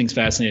find these things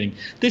fascinating.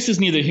 This is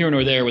neither here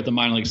nor there with the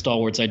minor league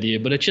stalwarts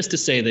idea, but it's just to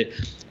say that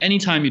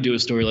anytime you do a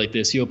story like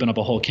this, you open up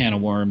a whole can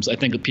of worms. I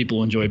think people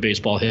who enjoy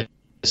baseball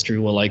history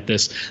will like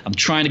this. I'm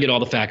trying to get all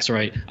the facts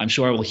right. I'm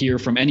sure I will hear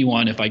from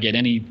anyone if I get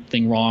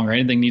anything wrong or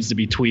anything needs to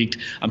be tweaked.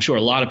 I'm sure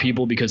a lot of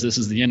people, because this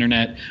is the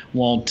internet,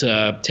 won't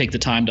take the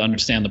time to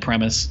understand the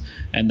premise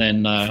and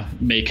then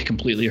make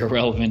completely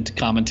irrelevant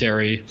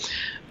commentary.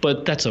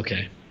 But that's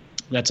okay.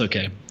 That's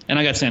okay. And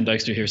I got Sam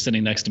Dykstra here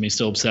sitting next to me,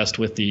 still obsessed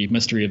with the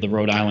mystery of the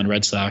Rhode Island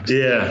Red Sox.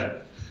 Yeah.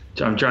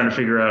 I'm trying to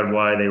figure out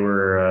why they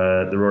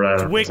were the Rhode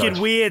Island Red Sox.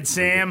 Wicked weird,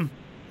 Sam.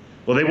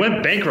 Well, they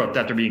went bankrupt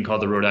after being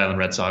called the Rhode Island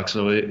Red Sox,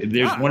 so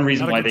there's one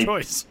reason why they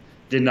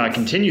did not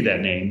continue that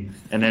name.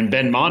 And then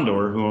Ben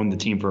Mondor, who owned the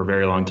team for a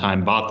very long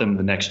time, bought them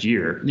the next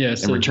year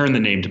and returned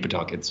the name to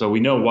Pawtucket. So we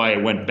know why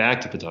it went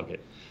back to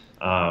Pawtucket.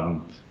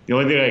 The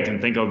only thing I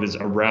can think of is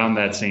around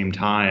that same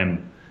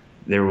time,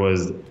 there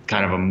was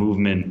kind of a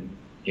movement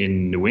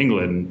in New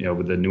England,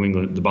 with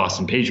the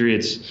Boston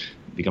Patriots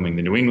becoming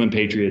the New England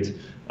Patriots,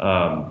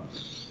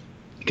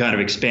 kind of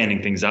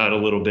expanding things out a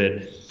little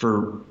bit.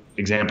 For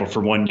example,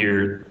 for 1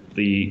 year,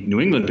 the New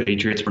England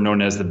Patriots were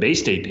known as the Bay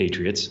State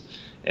Patriots.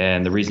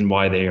 And the reason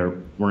why they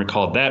weren't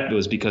called that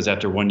was because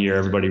after 1 year,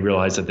 everybody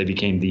realized that they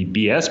became the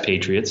BS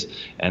Patriots,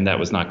 and that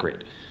was not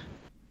great.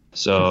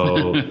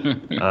 So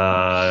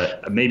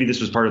maybe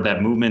this was part of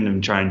that movement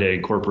and trying to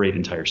incorporate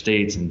entire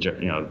states and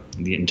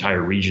the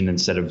entire region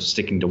instead of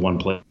sticking to one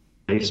place.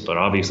 But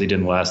obviously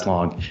didn't last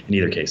long in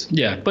either case.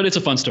 Yeah, but it's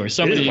a fun story.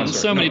 So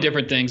many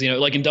different things.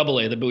 Like in Double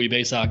A, the Bowie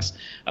Bay Sox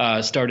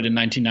started in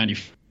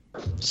 1994.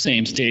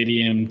 Same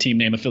stadium, team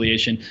name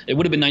affiliation. It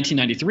would have been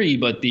 1993,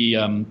 but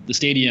the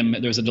stadium,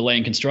 there was a delay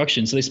in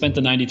construction, so they spent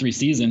the 93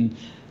 season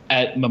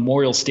at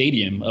Memorial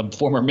Stadium, a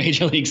former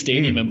Major League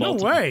stadium in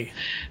Baltimore. No way.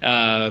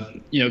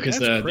 Because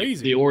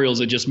the Orioles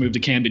had just moved to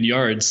Camden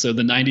Yards, so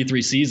the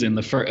 93 season,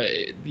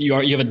 you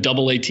have a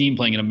Double A team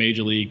playing in a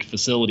Major League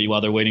facility while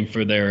they're waiting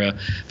for their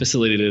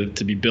facility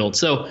to be built.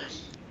 So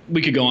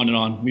we could go on and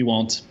on. We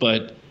won't,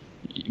 but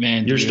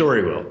man, your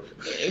story will.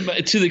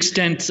 To the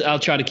extent, I'll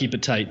try to keep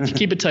it tight.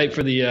 Keep it tight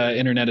for the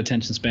internet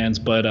attention spans.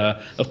 But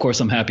of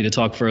course, I'm happy to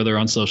talk further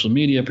on social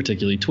media,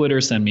 particularly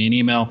Twitter. Send me an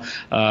email.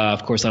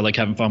 Of course, I like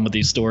having fun with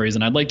these stories,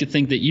 and I'd like to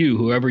think that you,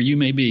 whoever you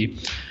may be,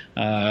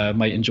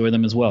 might enjoy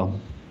them as well.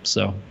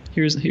 So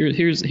here's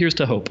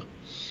to hope.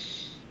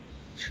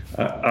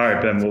 All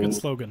right, Ben. Good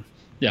slogan.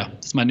 Yeah,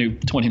 it's my new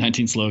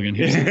 2019 slogan.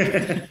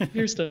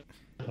 Here's to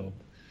hope.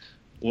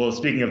 Well,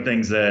 speaking of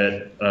things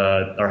that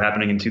are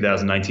happening in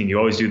 2019, you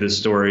always do this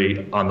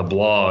story on the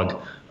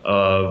blog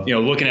of,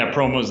 looking at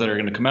promos that are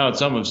going to come out.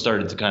 Some have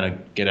started to kind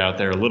of get out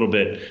there a little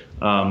bit,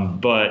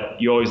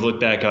 but you always look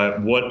back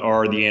at what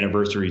are the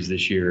anniversaries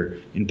this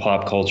year in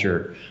pop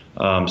culture.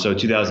 So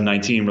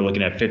 2019, we're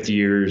looking at 50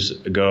 years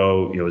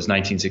ago, it was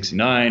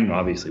 1969,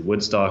 obviously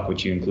Woodstock,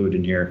 which you include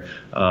in here,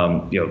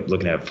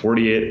 looking at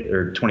 40th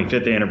or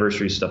 25th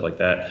anniversary, stuff like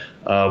that.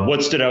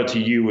 What stood out to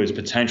you as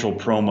potential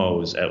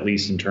promos, at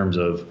least in terms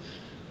of,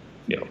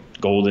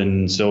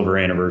 golden, silver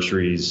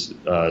anniversaries,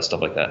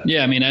 stuff like that?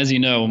 Yeah, I mean, as you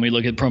know, when we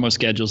look at promo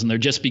schedules and they're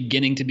just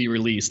beginning to be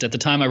released. At the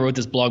time I wrote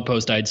this blog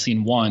post, I'd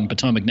seen one,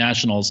 Potomac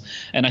Nationals,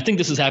 and I think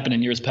this has happened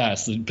in years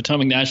past. The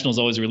Potomac Nationals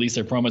always release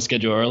their promo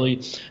schedule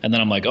early, and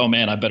then I'm like, oh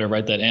man, I better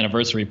write that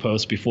anniversary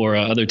post before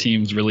other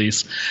teams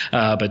release.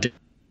 But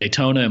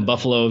Daytona and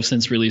Buffalo have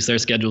since released their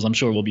schedules. I'm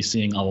sure we'll be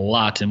seeing a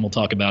lot, and we'll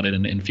talk about it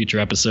in future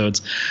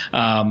episodes.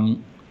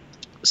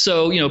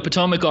 So,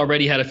 Potomac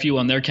already had a few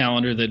on their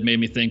calendar that made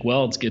me think,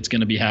 well, it's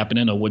going to be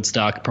happening. A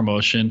Woodstock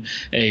promotion,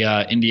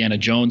 a Indiana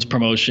Jones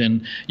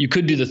promotion. You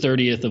could do the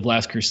 30th of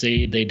Last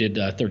Crusade. They did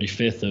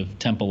 35th of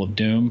Temple of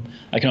Doom.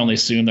 I can only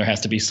assume there has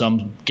to be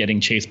some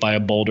getting chased by a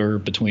boulder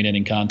between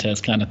inning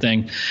contest kind of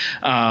thing.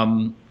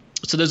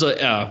 So there's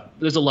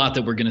a lot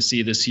that we're going to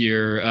see this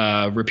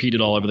year repeated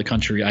all over the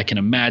country. I can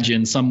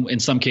imagine in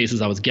some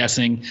cases I was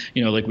guessing,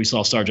 like we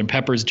saw Sgt.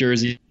 Pepper's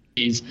jersey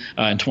in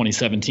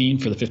 2017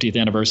 for the 50th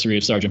anniversary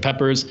of Sgt.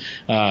 Pepper's.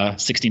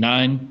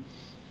 69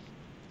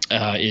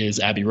 is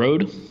Abbey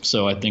Road.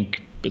 So I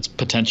think it's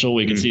potential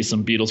we can see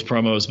some Beatles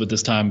promos, but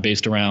this time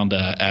based around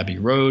Abbey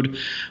Road.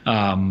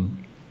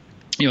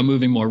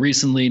 Moving more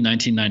recently,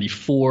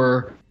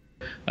 1994.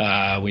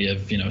 We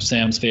have,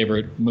 Sam's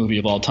favorite movie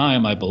of all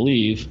time, I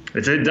believe.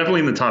 It's definitely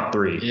in the top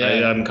 3.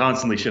 Yeah. I'm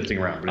constantly shifting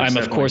around. I'm,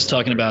 of course,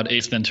 talking about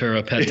Ace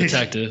Ventura, Pet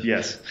Detective.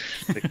 Yes.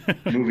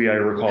 The movie I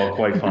recall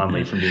quite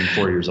fondly from being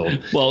 4 years old.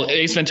 Well,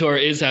 Ace Ventura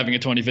is having a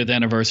 25th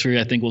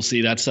anniversary. I think we'll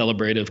see that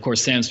celebrated. Of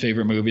course, Sam's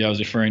favorite movie, I was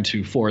referring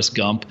to Forrest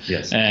Gump.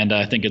 Yes. And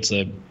I think it's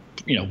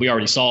we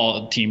already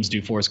saw teams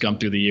do Forrest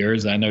Gump through the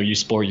years. I know you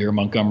sport your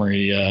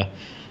Montgomery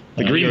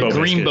the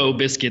Greenbow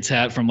Biscuits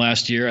hat from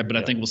last year, but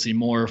I think we'll see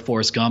more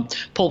Forrest Gump.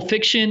 Pulp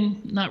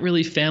Fiction, not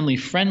really family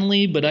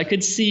friendly, but I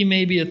could see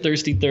maybe a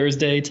Thirsty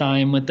Thursday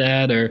time with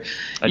that, or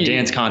a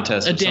dance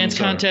contest. A dance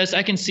contest.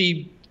 I can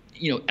see,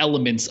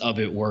 elements of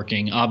it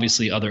working.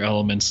 Obviously, other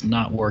elements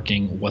not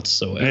working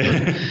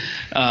whatsoever.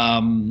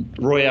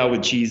 Royale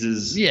with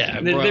cheeses.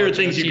 Yeah, there are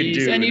things you can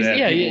do.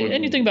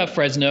 And you think about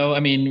Fresno. I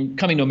mean,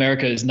 Coming to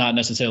America is not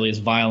necessarily as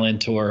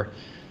violent or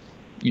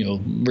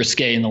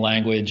risque in the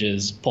language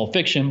as Pulp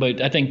Fiction,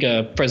 but I think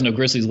Fresno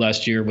Grizzlies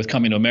last year with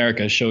Coming to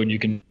America showed you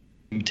can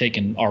take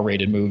an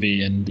R-rated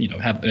movie and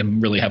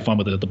really have fun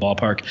with it at the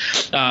ballpark.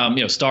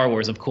 Star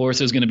Wars, of course,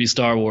 there's going to be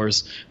Star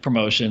Wars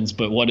promotions,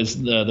 but what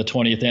is the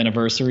 20th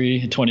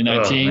anniversary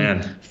 2019? Oh,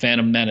 man.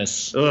 Phantom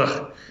Menace.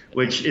 Ugh,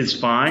 which is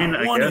fine,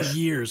 I guess. 20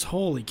 years,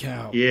 holy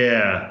cow.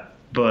 Yeah,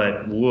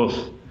 but woof.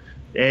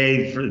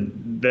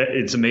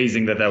 It's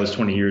amazing that was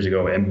 20 years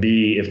ago, and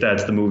B, if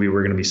that's the movie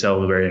we're going to be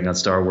celebrating on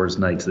Star Wars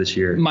nights this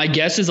year. My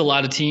guess is a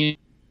lot of teams,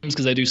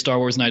 because I do Star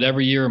Wars night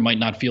every year, might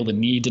not feel the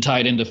need to tie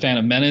it into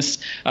Phantom Menace.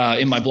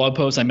 In my blog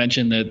post, I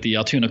mentioned that the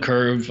Altoona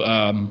Curve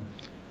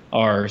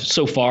are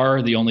so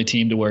far the only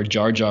team to wear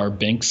Jar Jar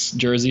Binks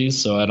jerseys,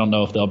 so I don't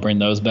know if they'll bring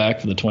those back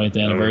for the 20th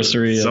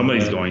anniversary.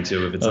 Somebody's going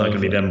to, if it's not going to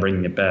be them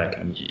bringing it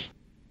back.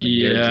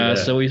 Yeah,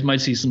 so we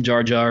might see some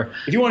Jar Jar.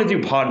 If you want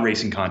to do pod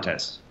racing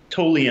contests,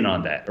 totally in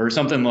on that, or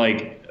something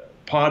like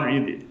Tyler,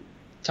 you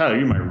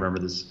might remember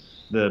this,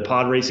 the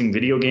pod racing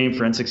video game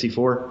for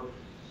N64.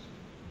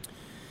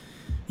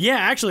 Yeah,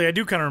 actually, I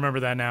do kind of remember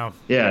that now.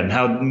 Yeah, and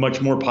how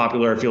much more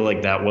popular I feel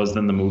like that was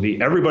than the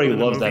movie. Everybody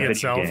loves that video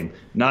itself. game.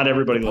 Not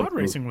everybody loves pod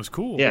racing was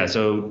cool. Yeah,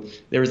 so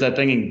there was that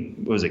thing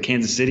in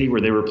Kansas City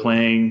where they were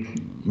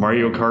playing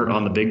Mario Kart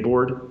on the big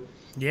board.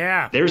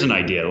 Yeah. There's an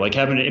idea, like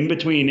having an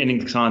in-between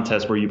innings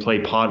contest where you play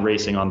pod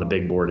racing on the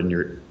big board in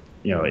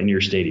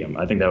your stadium.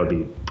 I think that would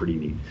be pretty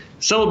neat.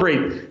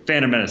 Celebrate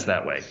Phantom Menace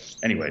that way.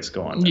 Anyways,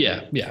 go on.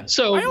 Yeah.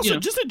 So I also,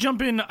 just to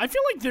jump in, I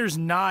feel like there's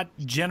not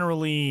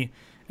generally,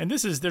 and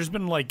there's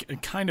been like a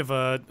kind of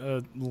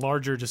a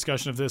larger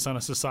discussion of this on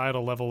a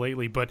societal level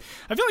lately, but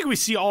I feel like we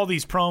see all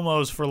these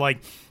promos for like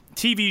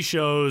TV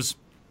shows,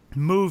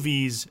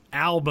 movies,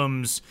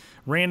 albums,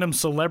 random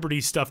celebrity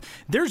stuff.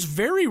 There's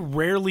very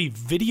rarely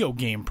video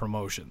game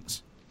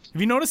promotions. Have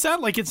you noticed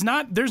that? Like,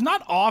 there's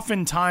not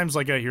often times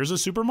like here's a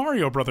Super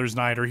Mario Brothers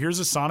night or here's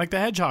a Sonic the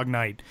Hedgehog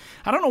night.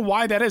 I don't know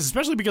why that is,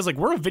 especially because like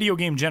we're a video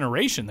game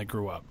generation that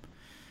grew up.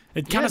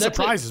 It kind of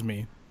surprises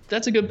me.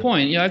 That's a good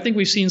point. Yeah, I think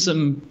we've seen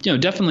some,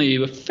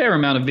 definitely a fair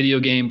amount of video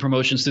game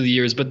promotions through the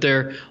years, but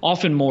they're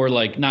often more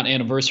like not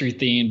anniversary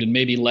themed and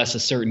maybe less a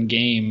certain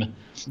game.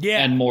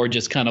 Yeah. And more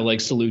just kind of like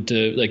salute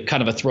to like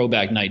kind of a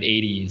throwback night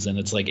 80s, and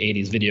it's like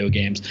 80s video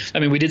games. I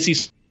mean, we did see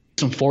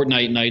some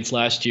Fortnite nights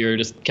last year,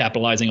 just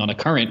capitalizing on a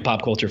current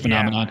pop culture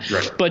phenomenon. Yeah,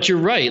 right. But you're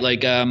right.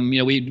 Like,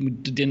 we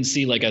didn't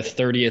see like a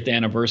 30th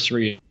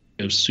anniversary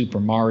of Super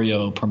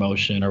Mario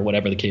promotion or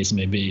whatever the case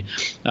may be.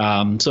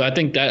 So I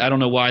think that, I don't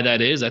know why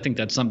that is. I think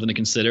that's something to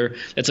consider.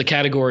 It's a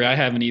category I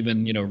haven't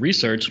even,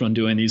 researched when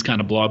doing these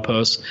kind of blog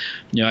posts.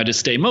 I just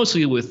stay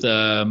mostly with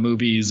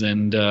movies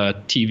and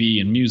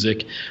TV and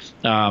music.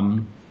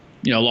 Along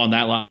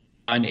that line,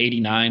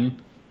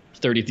 89,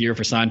 30th year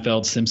for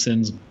Seinfeld,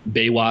 Simpsons,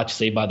 Baywatch,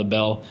 Saved by the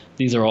Bell.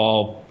 These are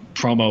all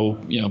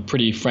promo,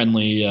 pretty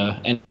friendly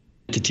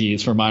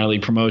entities for minor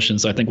league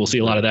promotions. So I think we'll see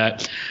a lot of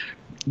that.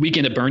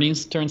 Weekend at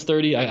Bernie's turns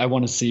 30. I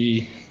want to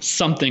see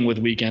something with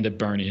Weekend at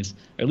Bernie's.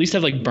 Or at least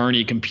have like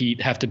Bernie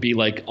have to be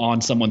like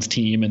on someone's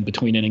team in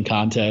between inning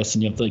contests,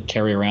 and you have to like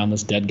carry around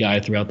this dead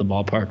guy throughout the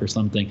ballpark or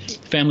something.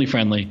 Family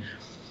friendly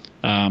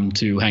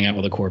to hang out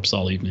with a corpse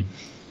all evening.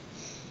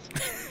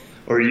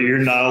 Or you're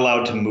not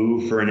allowed to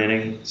move for an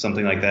inning,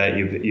 something like that.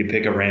 You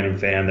pick a random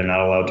fan, they're not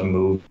allowed to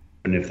move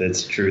And if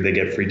that's true, they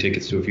get free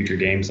tickets to a future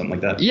game, something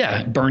like that.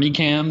 Yeah, Bernie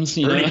cams.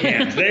 Bernie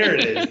cams. There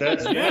it is.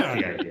 That's the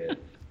idea.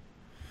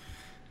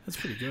 That's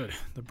pretty good.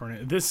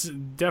 This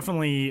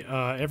definitely,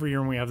 every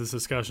year when we have this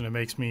discussion, it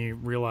makes me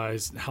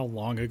realize how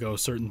long ago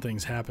certain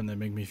things happened that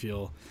make me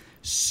feel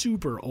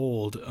super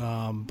old.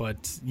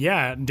 But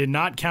yeah, did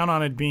not count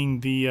on it being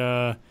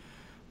the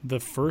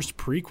first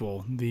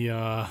prequel,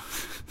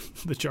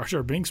 the Jar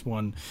Jar Binks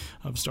one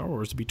of Star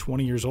Wars, to be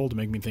 20 years old to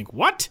make me think,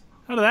 what?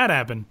 How did that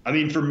happen? I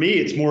mean, for me,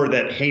 it's more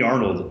that Hey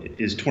Arnold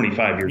is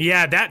 25 years old.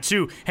 Yeah, that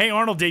too. Hey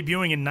Arnold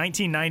debuting in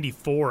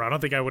 1994. I don't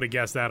think I would have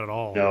guessed that at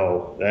all.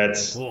 No,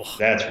 that's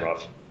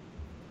rough.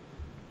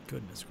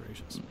 Goodness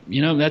gracious.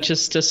 That's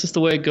just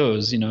the way it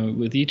goes.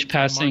 With each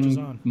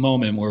passing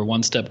moment, we're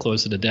one step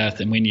closer to death,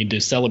 and we need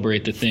to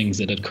celebrate the things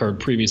that occurred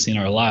previously in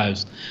our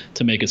lives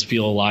to make us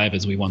feel alive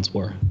as we once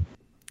were.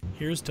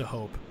 Here's to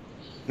hope.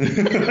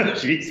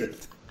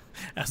 Jesus.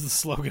 As the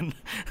slogan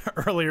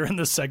earlier in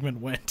this segment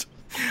went.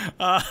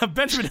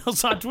 Benjamin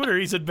Hill's on Twitter.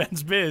 He said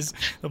Ben's Biz.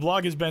 The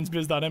blog is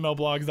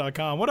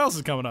bensbiz.mlblogs.com. What else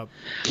is coming up?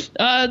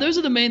 Those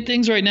are the main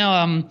things right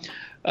now.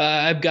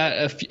 I've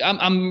got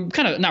I'm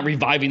kind of not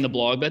reviving the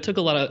blog, but I took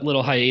a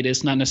little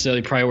hiatus, not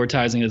necessarily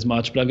prioritizing as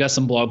much, but I've got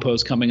some blog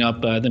posts coming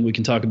up I think we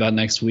can talk about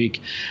next week.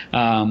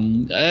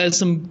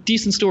 Some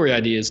decent story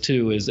ideas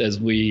too as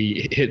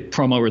we hit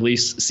promo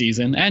release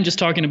season, and just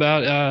talking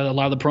about a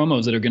lot of the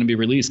promos that are going to be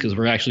released, because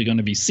we're actually going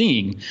to be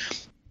seeing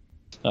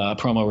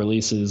promo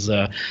releases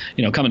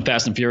coming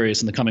fast and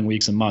furious in the coming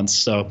weeks and months.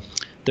 So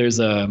there's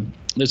a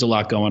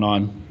lot going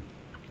on.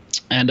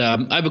 And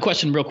I have a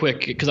question real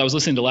quick, because I was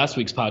listening to last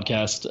week's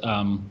podcast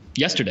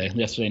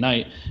yesterday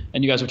night,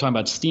 and you guys were talking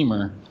about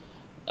Steamer.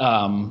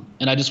 And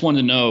I just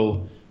wanted to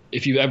know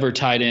if you ever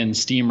tied in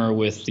Steamer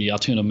with the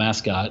Altoona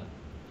mascot,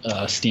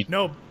 Steamer.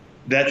 No,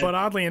 but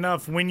oddly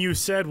enough, when you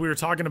said we were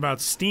talking about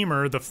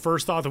Steamer, the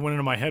first thought that went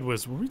into my head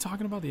was, were we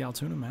talking about the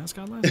Altoona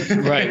mascot last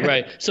week?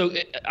 Right. So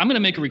I'm going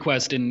to make a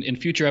request in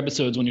future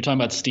episodes when you're talking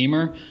about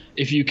Steamer,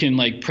 if you can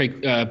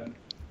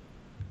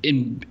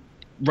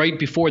right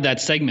before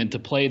that segment to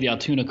play the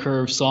Altoona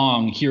Curve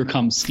song, Here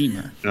Comes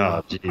Steamer.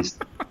 Oh, jeez.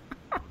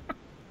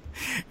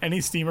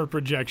 Any Steamer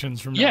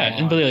projections from now on? Yeah,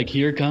 and be like,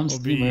 Here Comes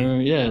Steamer.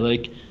 Yeah,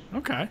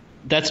 okay.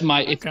 That's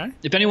my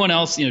if anyone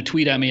else,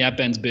 tweet at me at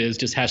Ben's Biz,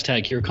 just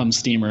hashtag Here Comes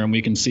Steamer, and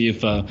we can see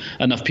if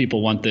enough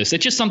people want this.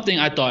 It's just something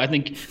I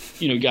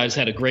think you guys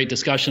had a great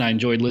discussion. I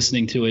enjoyed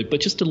listening to it, but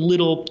just a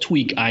little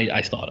tweak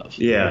I thought of.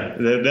 Yeah,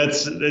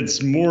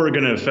 it's more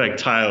going to affect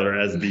Tyler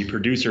as the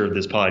producer of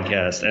this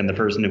podcast and the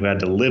person who had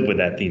to live with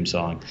that theme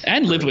song.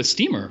 And live with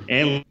Steamer.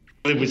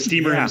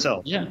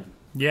 Himself. Yeah.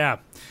 Yeah.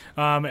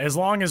 As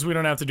long as we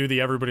don't have to do the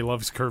Everybody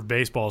Loves Curve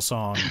baseball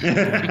song,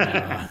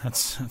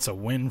 that's a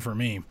win for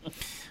me.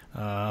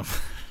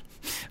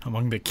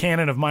 Among the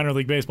canon of minor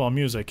league baseball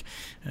music,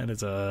 and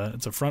it's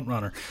a front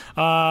runner.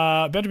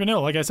 Benjamin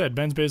Hill, like I said,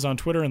 Ben's Biz on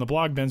Twitter and the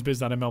blog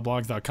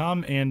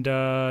bensbiz.mlblogs.com,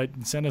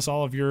 and send us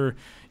all of your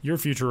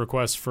future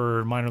requests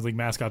for minor league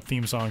mascot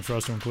theme songs for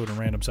us to include in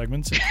random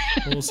segments.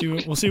 We'll see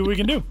what we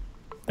can do.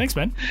 Thanks,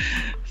 Ben.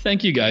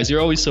 Thank you, guys.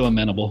 You're always so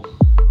amenable.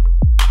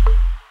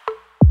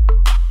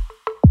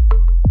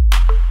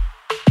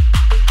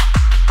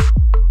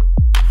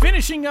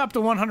 Finishing up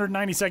the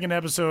 192nd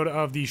episode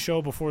of the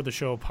Show Before the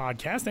Show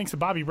podcast. Thanks to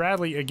Bobby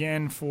Bradley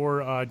again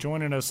for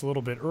joining us a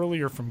little bit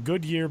earlier from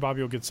Goodyear.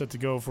 Bobby will get set to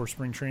go for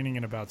spring training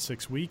in about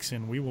 6 weeks,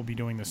 and we will be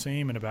doing the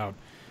same in about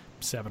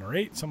 7 or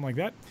 8, something like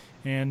that.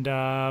 And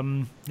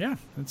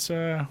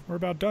we're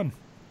about done.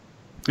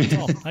 That's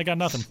all. I got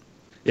nothing.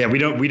 Yeah, we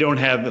don't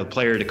have a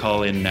player to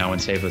call in now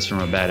and save us from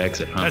a bad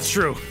exit, huh? That's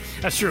true.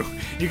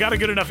 You got a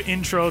good enough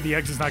intro. The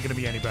exit's not going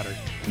to be any better.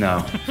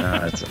 No,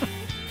 that's.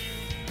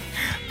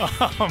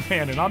 Oh,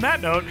 man. And on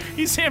that note,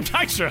 he's Sam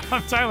Dykstra.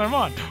 I'm Tyler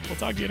Mon. We'll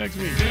talk to you next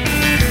week.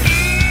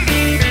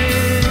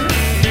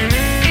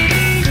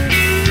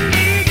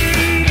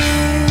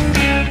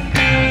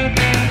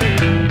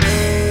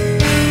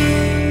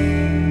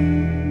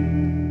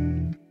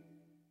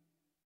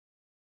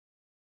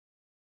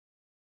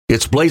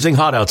 It's blazing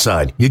hot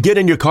outside. You get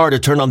in your car to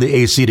turn on the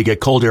AC to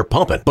get cold air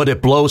pumping, but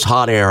it blows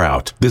hot air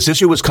out. This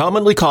issue is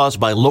commonly caused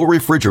by low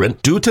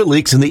refrigerant due to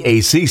leaks in the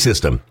AC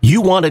system.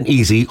 You want an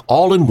easy,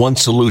 all-in-one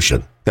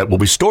solution that will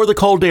restore the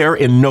cold air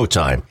in no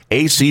time.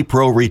 AC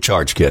Pro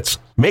Recharge Kits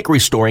make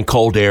restoring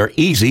cold air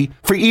easy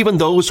for even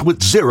those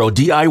with zero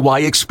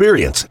DIY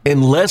experience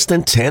in less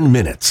than 10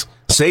 minutes.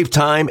 Save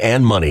time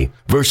and money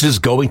versus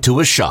going to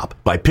a shop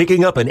by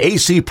picking up an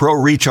AC Pro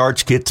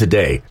Recharge Kit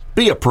today.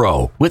 Be a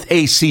pro with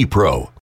AC Pro.